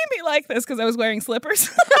see me like this, because I was wearing slippers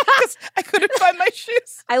because I couldn't find my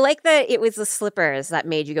shoes. I like that it was the slippers that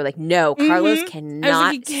made you go like, no, Carlos cannot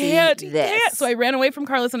I was like, see this. He can't. So I ran away from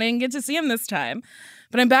Carlos, and I didn't get to see him this time.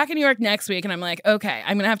 But I'm back in New York next week, and I'm like, okay,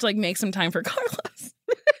 I'm going to have to like make some time for Carlos.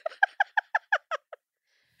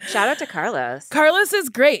 Shout out to Carlos. Carlos is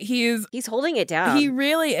great. He's holding it down. He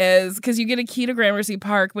really is, because you get a key to Gramercy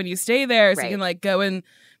Park when you stay there, so you can like go in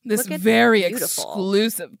this very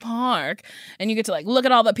exclusive park, and you get to like look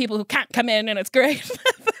at all the people who can't come in, and it's great.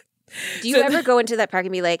 Do you ever go into that park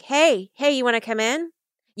and be like, hey, you want to come in?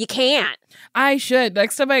 You can't. I should.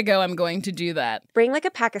 Next time I go, I'm going to do that. Bring like a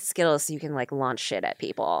pack of Skittles so you can like launch shit at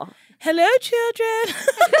people. Hello, children.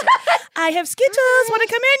 I have Skittles. Want to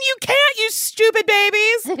come in? You can't, you stupid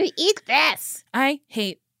babies. Eat this. I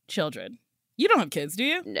hate children. You don't have kids, do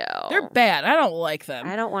you? No. They're bad. I don't like them.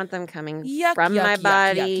 I don't want them coming yuck, from yuck, my yuck,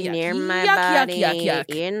 body, yuck, yuck, near my yuck, body, yuck, yuck,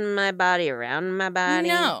 yuck. in my body, around my body.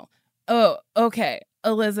 No. Oh, okay.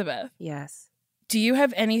 Elizabeth. Yes. Do you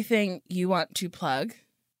have anything you want to plug?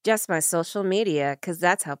 Just my social media, because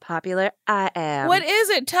that's how popular I am. What is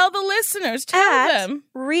it? Tell the listeners. Tell them.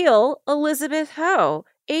 Real Elizabeth Ho.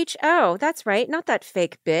 H-O. That's right. Not that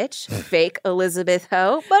fake bitch. Fake Elizabeth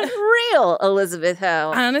Ho, but real Elizabeth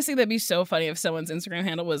Ho. Honestly, that'd be so funny if someone's Instagram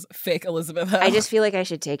handle was fake Elizabeth Ho. I just feel like I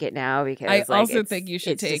should take it now because I also think you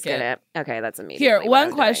should take it. Okay, that's immediately Here, what one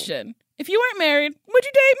I'm question. doing. If you weren't married, would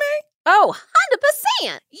you date me? Oh,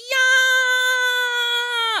 100%. Yeah.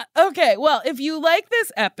 Okay, well, if you like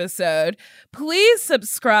this episode, please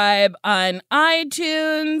subscribe on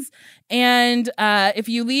iTunes. And if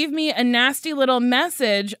you leave me a nasty little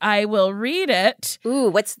message, I will read it. Ooh,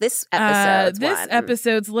 what's this episode's This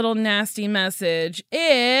episode's little nasty message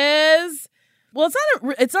is... Well,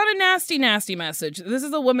 it's not a nasty message. This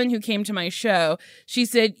is a woman who came to my show. She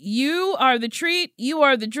said, "You are the treat. You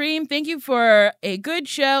are the dream. Thank you for a good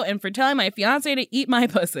show and for telling my fiance to eat my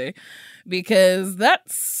pussy." Because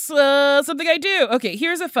that's something I do. Okay,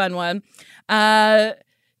 here's a fun one.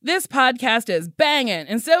 This podcast is banging,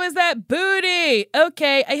 and so is that booty.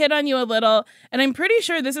 Okay, I hit on you a little, and I'm pretty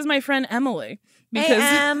sure this is my friend Emily.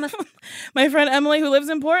 Because my friend Emily, who lives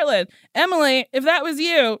in Portland. Emily, if that was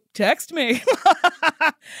you, text me.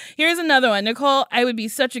 Here's another one. Nicole, I would be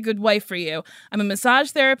such a good wife for you. I'm a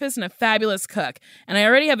massage therapist and a fabulous cook. And I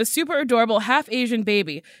already have a super adorable half-Asian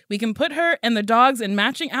baby. We can put her and the dogs in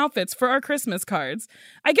matching outfits for our Christmas cards.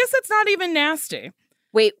 I guess that's not even nasty.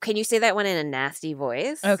 Wait, can you say that one in a nasty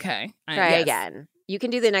voice? Okay. Try again. You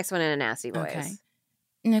can do the next one in a nasty voice. Okay.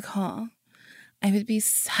 Nicole, I would be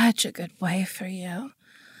such a good wife for you.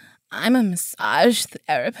 I'm a massage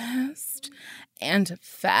therapist and a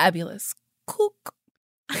fabulous cook.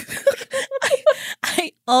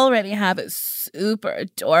 I already have a super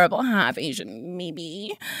adorable half-Asian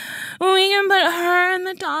baby. We can put her and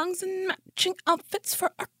the dogs in matching outfits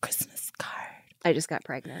for our Christmas card. I just got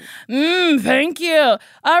pregnant. Thank you.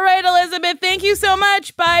 All right, Elizabeth, thank you so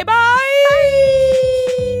much. Bye-bye. Bye.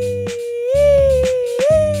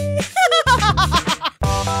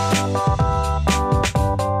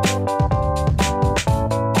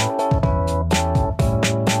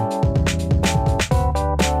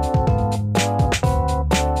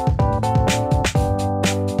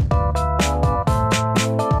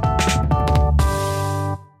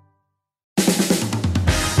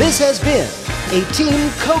 This has been a Team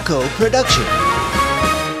Coco production.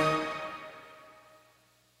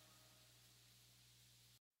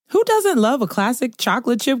 Who doesn't love a classic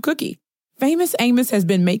chocolate chip cookie? Famous Amos has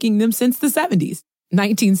been making them since the 70s,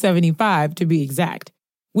 1975 to be exact.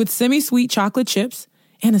 With semi-sweet chocolate chips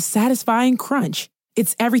and a satisfying crunch,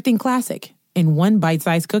 it's everything classic in one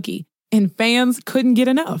bite-sized cookie, and fans couldn't get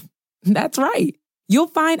enough. That's right. You'll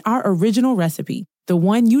find our original recipe, the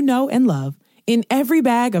one you know and love, in every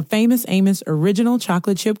bag of Famous Amos original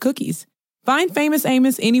chocolate chip cookies. Find Famous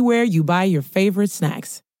Amos anywhere you buy your favorite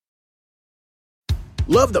snacks.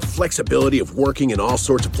 Love the flexibility of working in all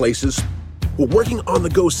sorts of places? Well, working on the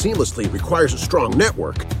go seamlessly requires a strong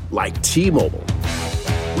network like T-Mobile.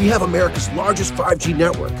 We have America's largest 5G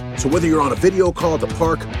network. So whether you're on a video call at the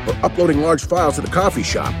park or uploading large files at the coffee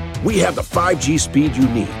shop, we have the 5G speed you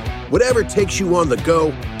need. Whatever takes you on the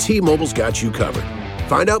go, T-Mobile's got you covered.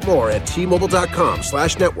 Find out more at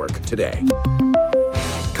T-Mobile.com/network today.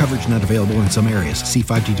 Coverage not available in some areas. See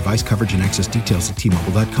 5G device coverage and access details at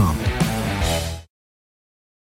T-Mobile.com.